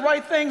let's do the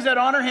right things that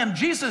honor him.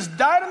 Jesus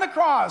died on the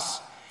cross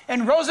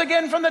and rose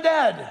again from the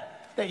dead,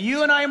 that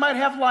you and I might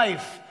have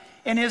life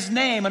in his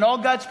name. And all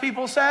God's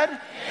people said,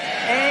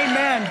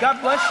 Amen.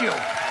 God bless you.